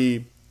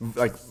scary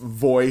like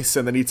voice,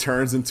 and then he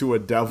turns into a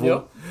devil.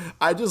 Yep.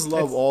 I just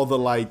love all the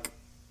like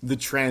the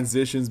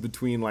transitions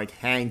between like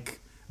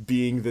Hank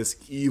being this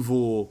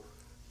evil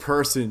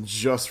person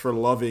just for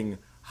loving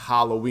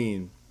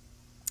Halloween.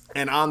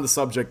 And on the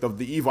subject of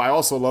the evil, I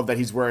also love that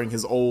he's wearing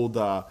his old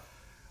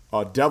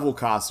devil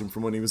costume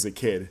from when he was a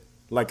kid.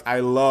 Like, I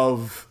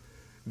love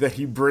that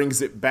he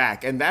brings it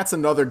back. And that's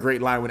another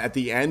great line when at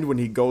the end when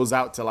he goes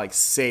out to like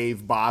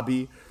save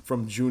Bobby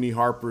from Junie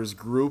Harper's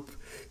group.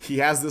 He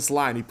has this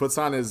line. He puts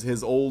on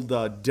his old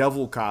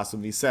devil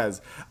costume. He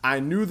says, I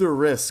knew the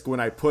risk when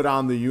I put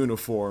on the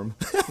uniform.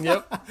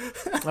 Yep.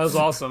 That was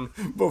awesome.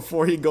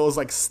 Before he goes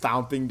like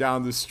stomping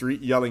down the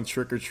street yelling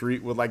trick or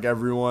treat with like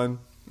everyone.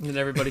 And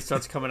everybody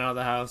starts coming out of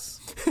the house.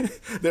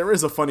 There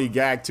is a funny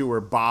gag too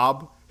where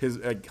Bob,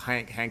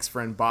 Hank's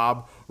friend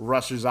Bob,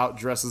 rushes out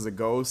dressed as a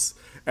ghost,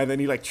 and then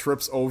he like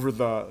trips over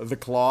the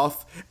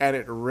cloth and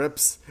it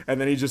rips, and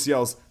then he just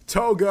yells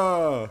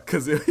Toga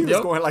because he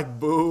was going like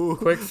boo.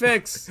 Quick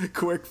fix.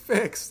 Quick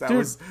fix. That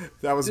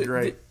was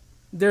great.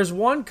 There's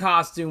one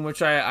costume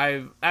which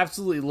I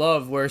absolutely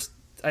love where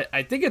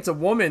I think it's a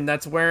woman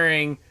that's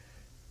wearing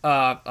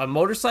a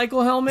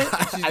motorcycle helmet.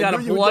 She's got a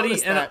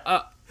bloody and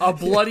a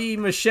bloody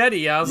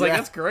machete. I was like,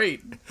 that's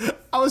great.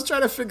 I was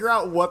trying to figure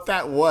out what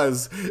that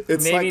was.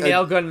 It's maybe like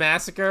Nail Gun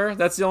Massacre.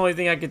 That's the only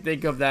thing I could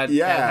think of that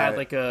had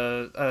like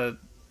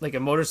a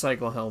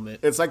motorcycle helmet.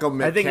 It's like a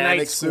mechanic I think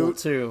Night School suit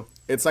too.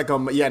 It's like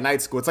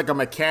Night School. It's like a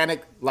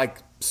mechanic like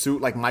suit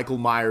like Michael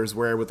Myers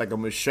wear with like a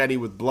machete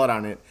with blood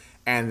on it,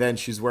 and then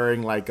she's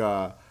wearing like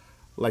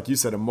you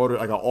said,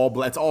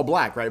 it's all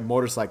black, right?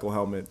 Motorcycle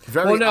helmet.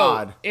 Very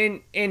odd.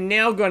 In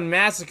Nail Gun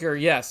Massacre,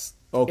 yes.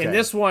 Okay. In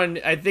this one,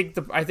 I think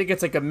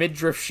it's like a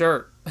midriff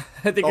shirt.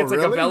 I think it's like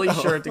really? a belly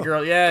shirt. The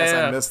girl,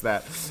 yeah. I missed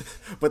that,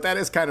 but that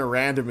is kind of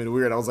random and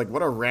weird. I was like,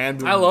 what a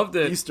random I loved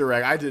it. Easter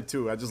egg. I did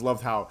too. I just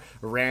loved how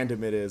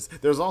random it is.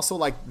 There's also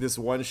like this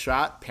one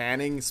shot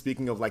panning.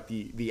 Speaking of like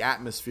the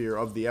atmosphere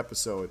of the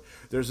episode,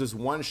 there's this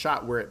one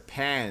shot where it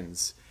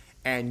pans.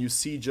 And you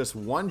see just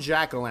one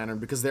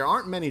jack-o'-lantern, because there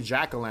aren't many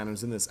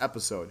jack-o'-lanterns in this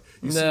episode.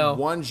 You see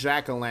one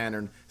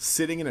jack-o'-lantern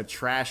sitting in a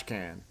trash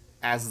can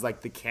as like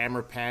the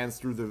camera pans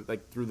through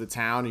the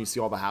town, and you see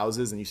all the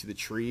houses and you see the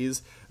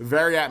trees.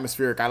 Very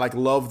atmospheric. I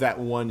love that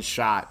one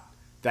shot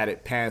that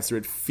it pans through.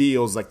 It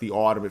feels like the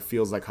autumn. It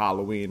feels like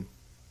Halloween.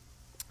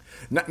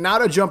 Now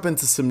to jump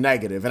into some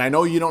negative, and I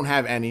know you don't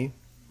have any.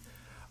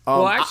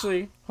 Well,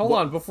 actually, hold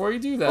on. Before you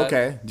do that,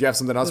 okay. Do you have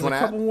something else you want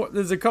to add?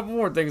 There's a couple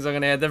more things I'm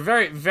going to add. They're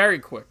very, very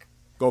quick.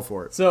 Go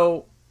for it.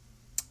 So,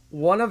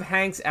 one of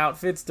Hank's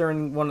outfits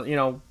during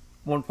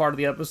one part of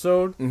the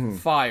episode,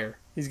 fire.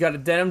 He's got a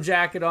denim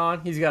jacket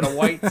on. He's got a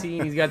white tee.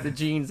 And he's got the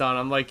jeans on.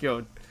 I'm like,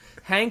 yo,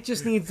 Hank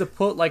just needs to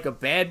put like a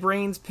Bad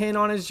Brains pin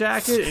on his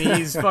jacket, and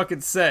he's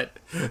fucking set.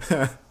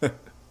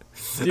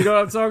 Do you know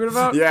what I'm talking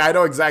about? Yeah, I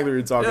know exactly what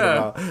you're talking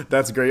about.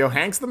 That's great. Yo,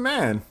 Hank's the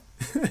man.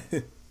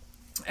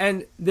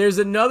 And there's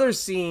another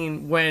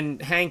scene when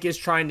Hank is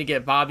trying to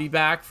get Bobby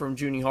back from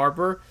Junie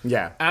Harper.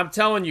 Yeah. I'm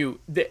telling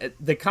you,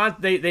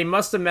 they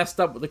must have messed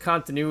up with the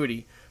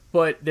continuity.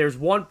 But there's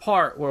one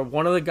part where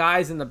one of the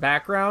guys in the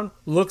background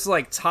looks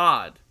like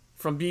Todd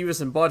from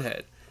Beavis and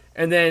Butthead.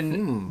 And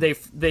then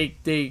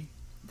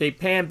they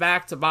pan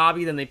back to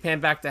Bobby, then they pan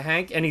back to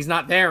Hank, and he's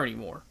not there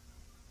anymore.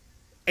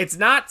 It's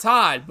not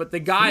Todd, but the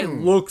guy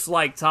looks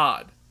like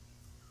Todd.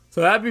 So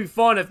that'd be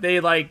fun if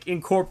they like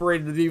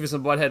incorporated the Beavis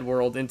and Butthead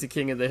world into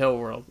King of the Hill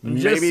world.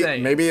 Just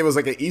saying. Maybe it was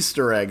like an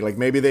Easter egg. Like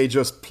maybe they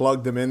just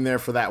plugged them in there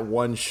for that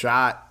one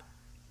shot.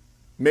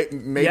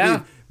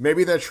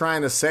 Maybe they're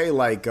trying to say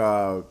like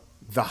the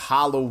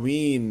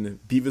Halloween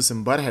Beavis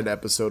and Butthead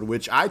episode,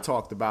 which I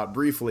talked about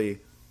briefly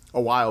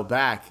a while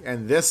back,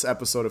 and this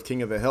episode of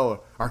King of the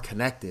Hill are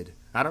connected.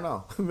 I don't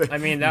know. I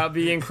mean, that would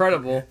be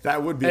incredible.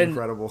 That would be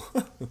incredible.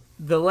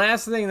 The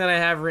last thing that I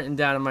have written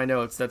down in my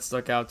notes that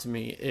stuck out to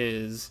me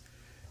is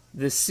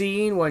the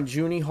scene when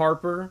Junie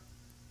Harper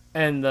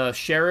and the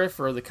sheriff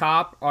or the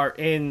cop are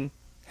in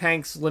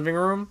Hank's living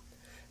room,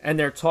 and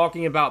they're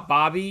talking about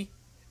Bobby,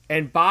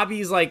 and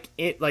Bobby's like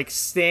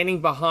standing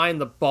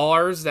behind the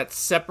bars that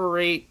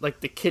separate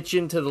like the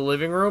kitchen to the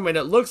living room, and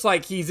it looks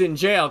like he's in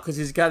jail because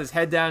he's got his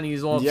head down and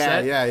he's all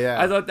upset.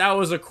 Yeah. I thought that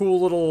was a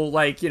cool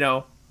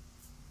little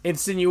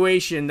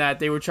insinuation that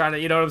they were trying to,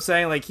 you know what I'm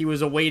saying? Like he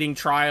was awaiting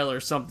trial or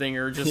something,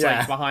 or just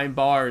like behind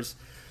bars.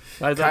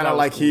 Kind of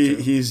like cool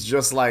he's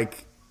just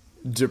like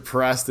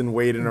depressed and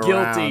waiting guilty.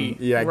 around.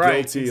 Yeah,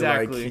 right, guilty.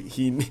 Exactly.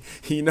 Like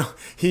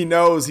he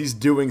knows he's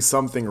doing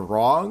something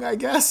wrong, I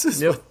guess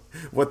is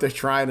what they're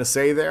trying to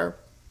say there.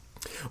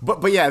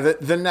 But yeah,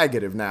 the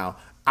negative now.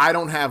 I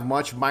don't have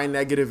much. My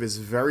negative is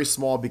very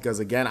small because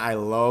again, I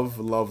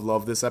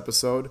love this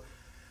episode.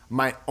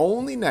 My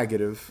only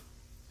negative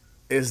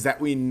is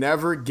that we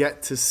never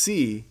get to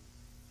see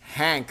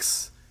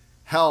Hank's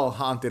Hell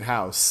haunted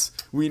house.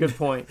 Good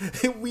point.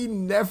 We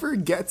never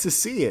get to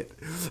see it.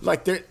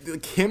 Like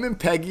him and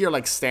Peggy are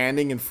like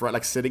standing in front,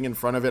 like sitting in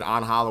front of it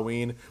on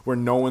Halloween, where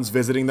no one's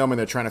visiting them, and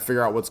they're trying to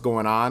figure out what's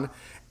going on.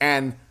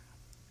 And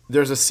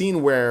there's a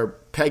scene where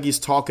Peggy's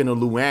talking to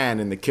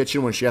Luann in the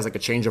kitchen when she has like a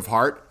change of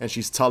heart, and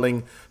she's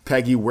telling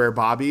Peggy where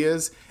Bobby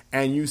is,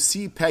 and you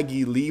see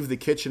Peggy leave the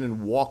kitchen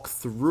and walk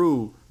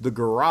through the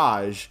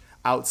garage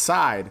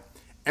outside.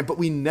 But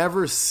we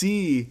never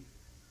see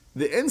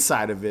the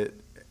inside of it.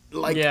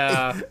 Like,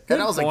 yeah,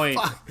 and I was like,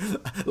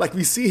 fuck. Like,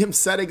 we see him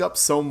setting up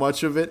so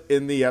much of it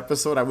in the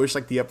episode. I wish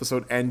like the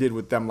episode ended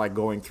with them like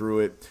going through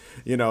it,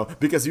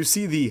 because you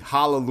see the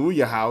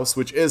Hallelujah house,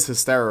 which is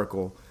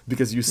hysterical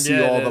because you see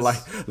all the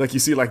like you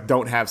see like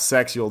don't have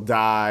sex, you'll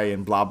die,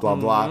 and blah blah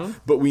blah.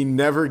 But we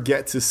never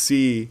get to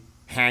see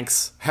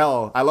Hank's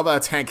Hell. I love that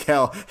it's Hank's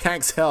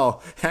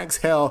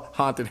Hell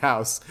haunted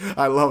house.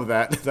 I love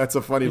that. That's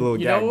a funny little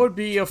gag. You know what would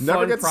be a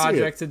fun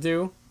project to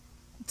do?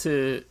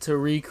 To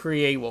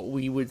recreate what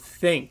we would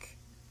think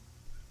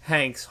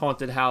Hank's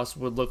haunted house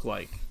would look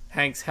like.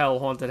 Hank's Hell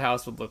haunted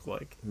house would look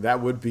like. That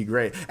would be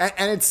great.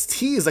 And it's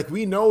teased. Like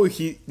we know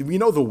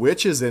the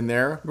witch is in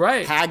there.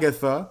 Right.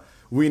 Hagatha.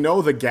 We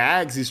know the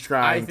gags he's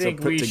trying to put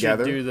together. I think we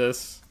should do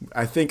this.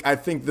 I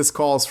think this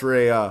calls for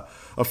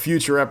a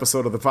future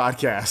episode of the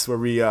podcast where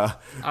we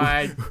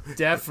I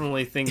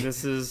definitely think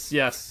this is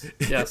yes.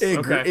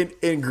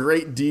 In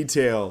great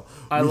detail.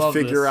 We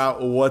figure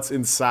out what's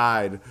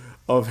inside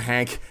of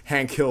Hank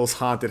Hill's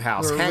haunted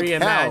house. We're Hank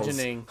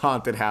reimagining Hill's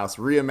haunted house,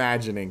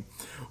 reimagining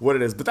what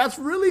it is. But that's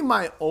really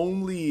my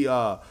only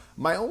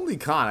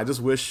con. I just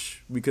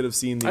wish we could have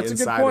seen the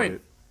inside of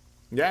it.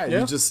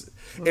 Yeah,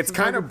 it's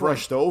kind of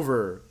brushed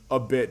over a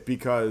bit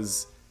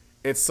because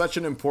it's such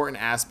an important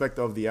aspect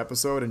of the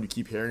episode, and you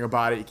keep hearing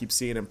about it. You keep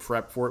seeing him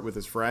prep for it with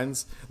his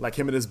friends. Like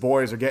him and his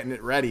boys are getting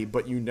it ready,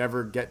 but you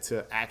never get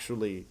to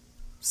actually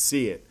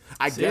see it.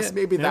 I guess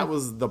maybe that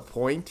was the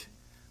point.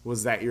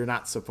 Was that you're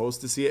not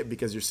supposed to see it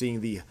because you're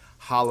seeing the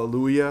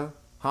Hallelujah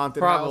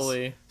haunted house?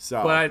 Probably.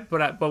 So,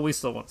 but we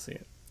still won't see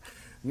it.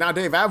 Now,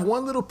 Dave, I have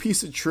one little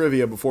piece of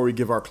trivia before we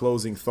give our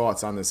closing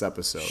thoughts on this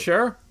episode.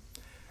 Sure.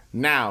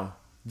 Now,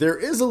 there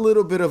is a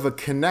little bit of a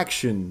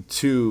connection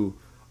to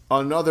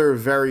another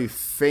very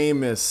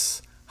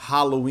famous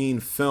Halloween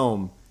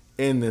film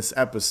in this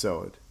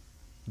episode.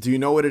 Do you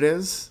know what it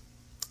is?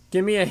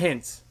 Give me a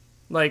hint.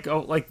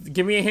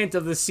 Give me a hint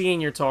of the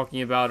scene you're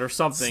talking about or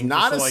something. It's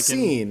not a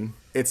scene.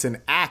 It's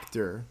an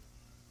actor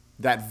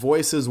that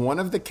voices one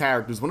of the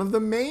characters, one of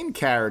the main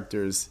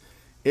characters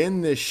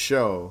in this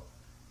show.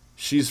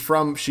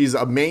 She's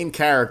a main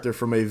character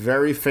from a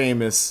very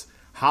famous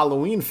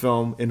Halloween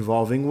film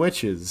involving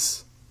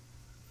witches.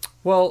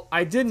 Well,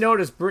 I did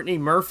notice Brittany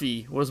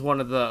Murphy was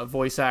one of the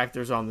voice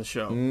actors on the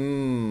show.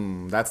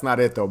 That's not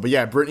it, though. But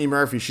yeah, Brittany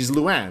Murphy, she's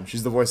Luann.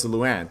 She's the voice of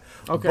Luann.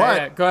 Okay,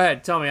 yeah, go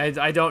ahead. Tell me.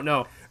 I don't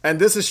know. And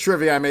this is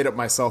trivia I made up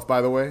myself, by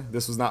the way.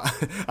 This was not...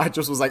 I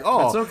just was like,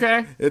 oh. That's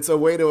okay. It's a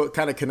way to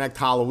kind of connect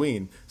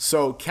Halloween.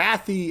 So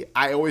Kathy,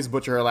 I always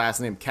butcher her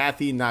last name.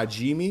 Kathy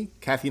Najimy,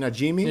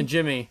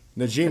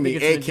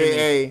 Najimy,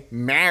 a.k.a.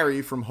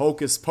 Mary from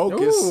Hocus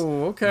Pocus.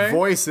 Ooh, okay.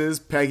 Voices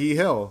Peggy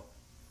Hill.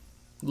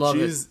 Love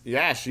it.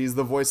 Yeah, she's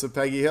the voice of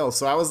Peggy Hill.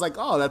 So I was like,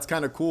 oh, that's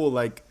kind of cool.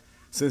 Like,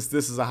 since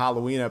this is a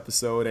Halloween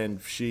episode and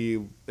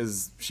she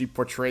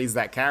portrays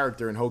that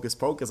character in Hocus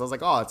Pocus, I was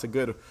like, oh, it's a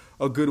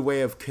good way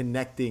of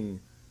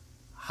connecting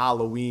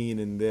Halloween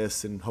and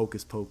this and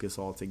Hocus Pocus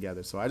all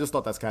together. So I just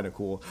thought that's kind of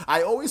cool.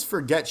 I always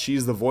forget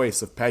she's the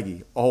voice of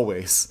Peggy.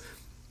 Always.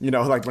 You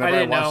know, like whenever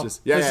I watch this.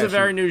 Yeah, this is a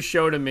very new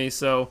show to me,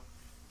 so...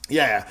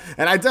 Yeah,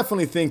 and I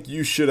definitely think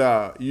you should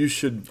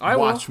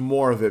watch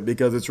more of it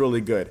because it's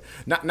really good.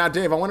 Now,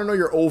 Dave, I want to know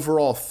your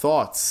overall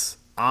thoughts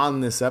on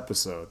this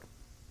episode.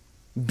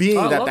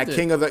 Being that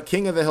King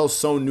of the Hill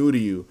so new to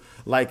you,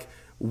 I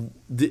want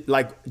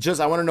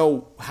to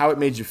know how it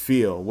made you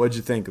feel. What'd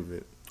you think of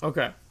it?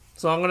 Okay,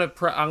 so I'm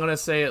gonna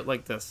say it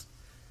like this.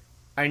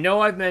 I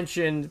know I've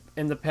mentioned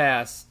in the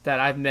past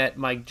that I've met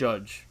Mike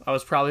Judge. I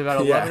was probably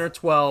about 11 or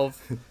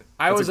 12.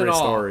 I was in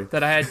awe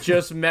that I had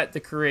just met the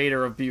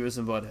creator of Beavis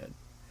and Butthead.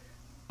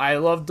 I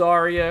love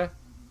Daria,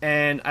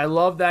 and I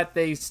love that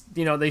they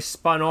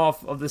spun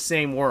off of the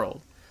same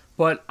world.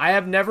 But I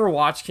have never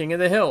watched King of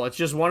the Hill. It's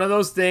just one of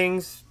those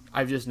things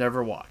I've just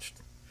never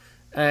watched.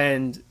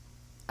 And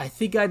I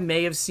think I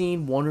may have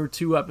seen 1 or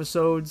 2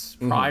 episodes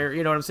prior,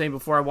 you know what I'm saying,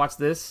 before I watched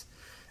this.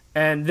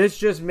 And this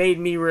just made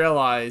me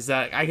realize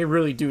that I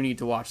really do need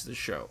to watch this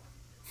show.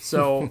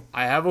 So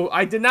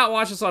I did not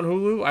watch this on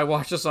Hulu. I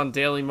watched this on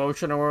Daily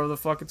Motion or whatever the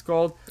fuck it's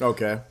called.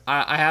 Okay.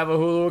 I have a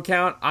Hulu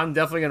account. I'm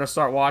definitely going to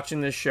start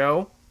watching this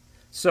show.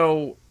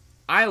 So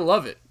I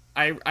love it.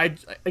 I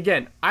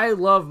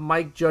love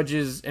Mike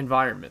Judge's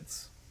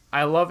environments.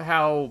 I love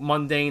how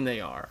mundane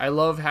they are. I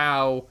love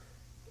how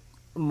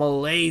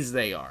malaise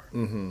they are.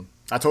 Mm-hmm.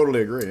 I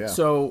totally agree, yeah.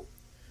 So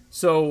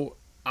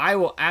I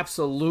will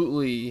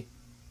absolutely...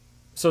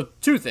 So,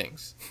 2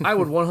 things. I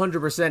would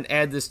 100%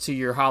 add this to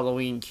your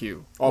Halloween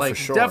queue. Oh, for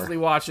sure. Definitely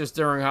watch this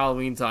during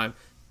Halloween time.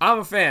 I'm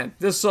a fan.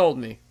 This sold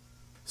me.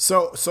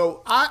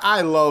 So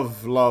I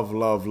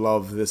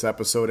love this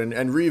episode.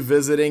 And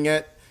revisiting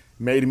it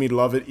made me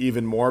love it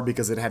even more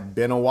because it had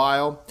been a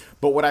while.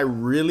 But what I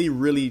really,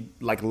 really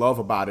love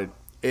about it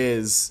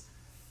is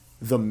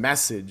the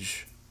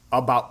message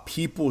about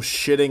people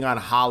shitting on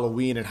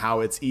Halloween and how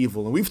it's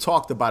evil. And we've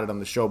talked about it on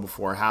the show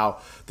before,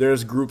 how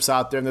there's groups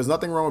out there, and there's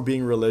nothing wrong with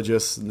being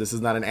religious. And this is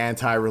not an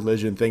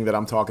anti-religion thing that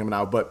I'm talking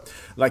about, but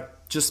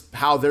just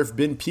how there've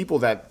been people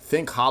that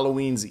think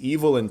Halloween's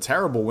evil and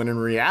terrible when in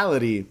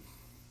reality,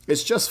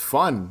 it's just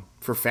fun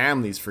for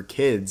families, for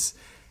kids.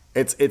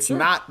 It's sure.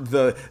 Not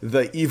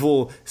the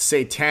evil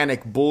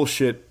satanic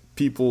bullshit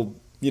people,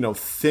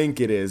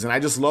 think it is. And I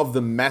just love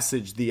the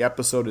message the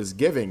episode is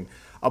giving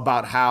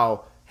about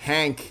how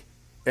Hank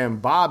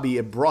and Bobby,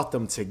 it brought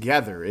them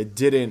together. It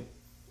didn't,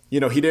 he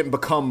didn't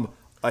become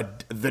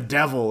the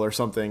devil or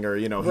something, or,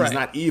 he's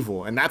not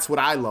evil. And that's what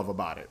I love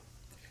about it.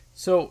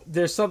 So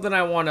there's something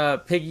I want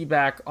to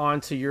piggyback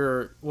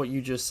onto what you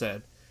just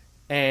said.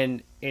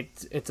 And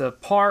it's a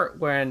part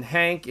when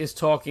Hank is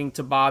talking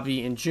to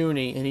Bobby and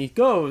Junie, and he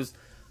goes,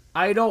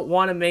 I don't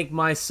want to make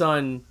my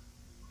son,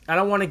 I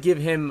don't want to give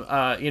him,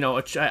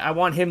 I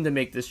want him to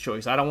make this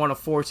choice. I don't want to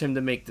force him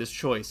to make this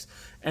choice.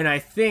 And I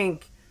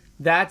think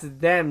that's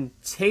them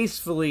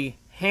tastefully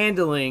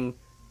handling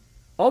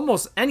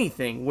almost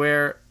anything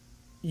where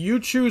you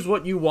choose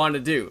what you want to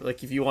do.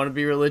 Like, if you want to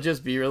be religious,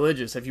 be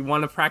religious. If you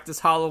want to practice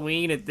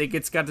Halloween and think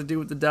it's got to do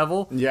with the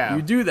devil,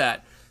 you do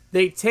that.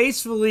 They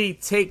tastefully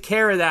take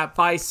care of that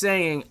by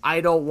saying, I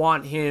don't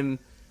want him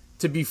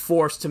to be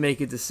forced to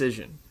make a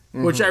decision,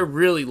 which I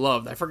really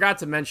loved. I forgot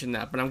to mention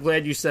that, but I'm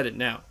glad you said it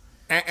now.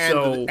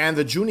 And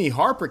the Junie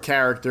Harper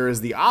character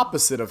is the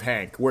opposite of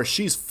Hank, where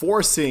she's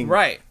forcing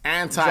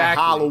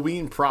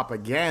anti-Halloween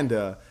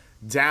propaganda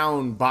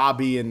down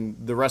Bobby and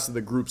the rest of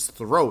the group's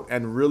throat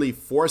and really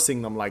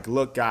forcing them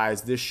look,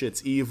 guys, this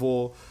shit's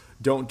evil.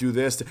 Don't do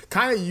this.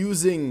 Kind of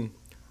using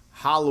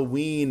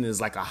Halloween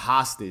as a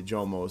hostage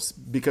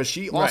almost, because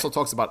she also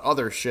talks about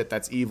other shit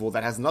that's evil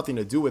that has nothing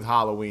to do with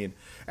Halloween.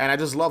 And I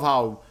just love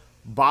how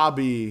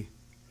Bobby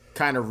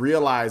kind of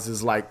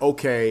realizes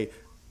okay,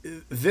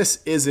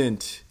 this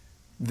isn't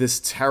this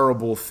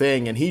terrible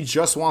thing, and he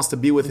just wants to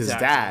be with his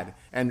dad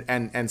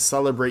and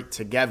celebrate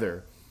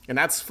together. And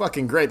that's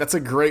fucking great. That's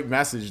a great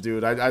message,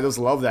 dude. I just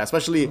love that,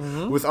 especially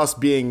with us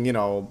being,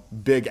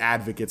 big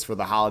advocates for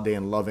the holiday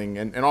and loving,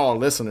 and all our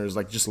listeners,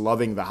 just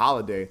loving the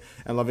holiday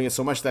and loving it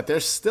so much that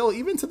there's still,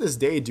 even to this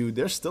day, dude,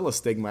 there's still a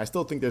stigma. I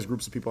still think there's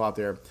groups of people out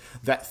there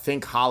that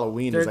think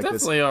Halloween is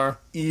this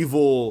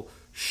evil,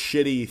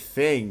 shitty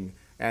thing.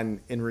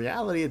 And in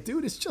reality,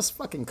 dude, it's just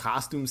fucking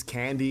costumes,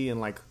 candy, and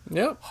like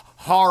Yep.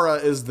 horror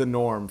is the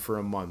norm for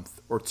a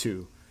month or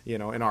two, you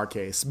know, in our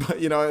case.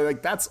 But, you know,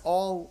 like that's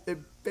all it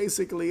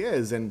basically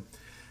is. And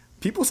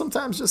people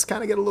sometimes just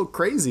kind of get a little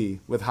crazy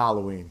with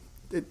Halloween.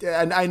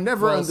 And I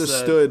never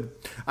understood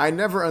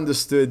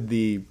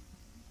the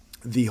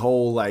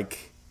whole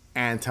like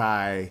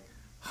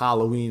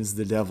anti-Halloween's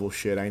the devil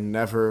shit. I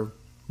never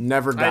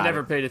got it. I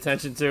never paid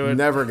attention to it.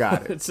 Never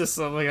got it. It's just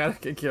something I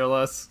could care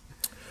less.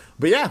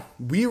 But yeah,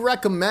 we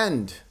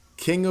recommend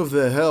King of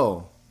the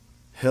Hill,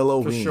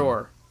 Hilloween. For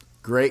sure.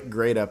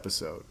 Great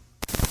episode.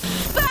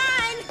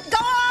 Fine! Go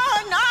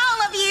on,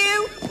 all of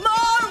you!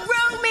 More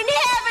room in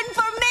heaven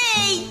for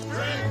me!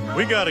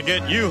 We gotta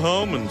get you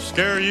home and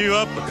scare you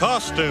up a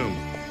costume.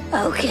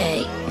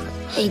 Okay.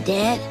 Hey,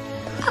 Dad,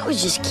 I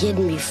was just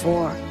kidding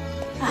before.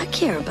 I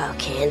care about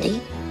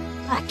candy.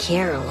 I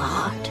care a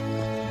lot.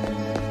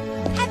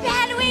 Happy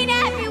Halloween,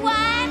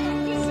 everyone!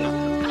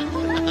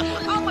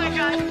 Oh my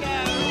God,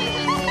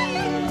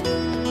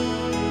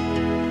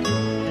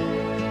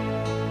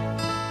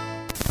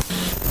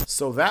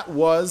 So that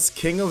was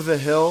King of the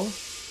Hill,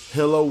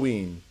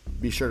 Hilloween.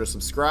 Be sure to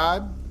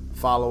subscribe,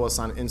 follow us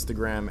on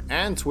Instagram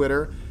and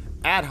Twitter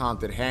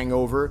 @Haunted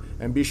Hangover,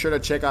 and be sure to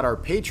check out our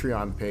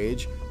Patreon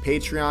page,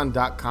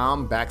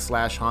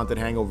 patreon.com/Haunted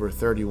Hangover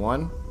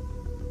 31.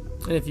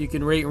 And if you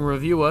can rate and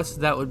review us,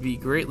 that would be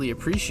greatly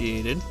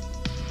appreciated.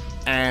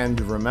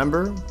 And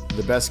remember,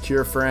 the best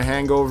cure for a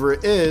hangover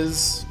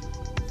is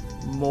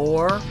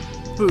More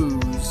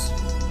booze.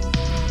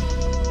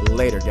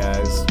 later,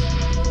 guys.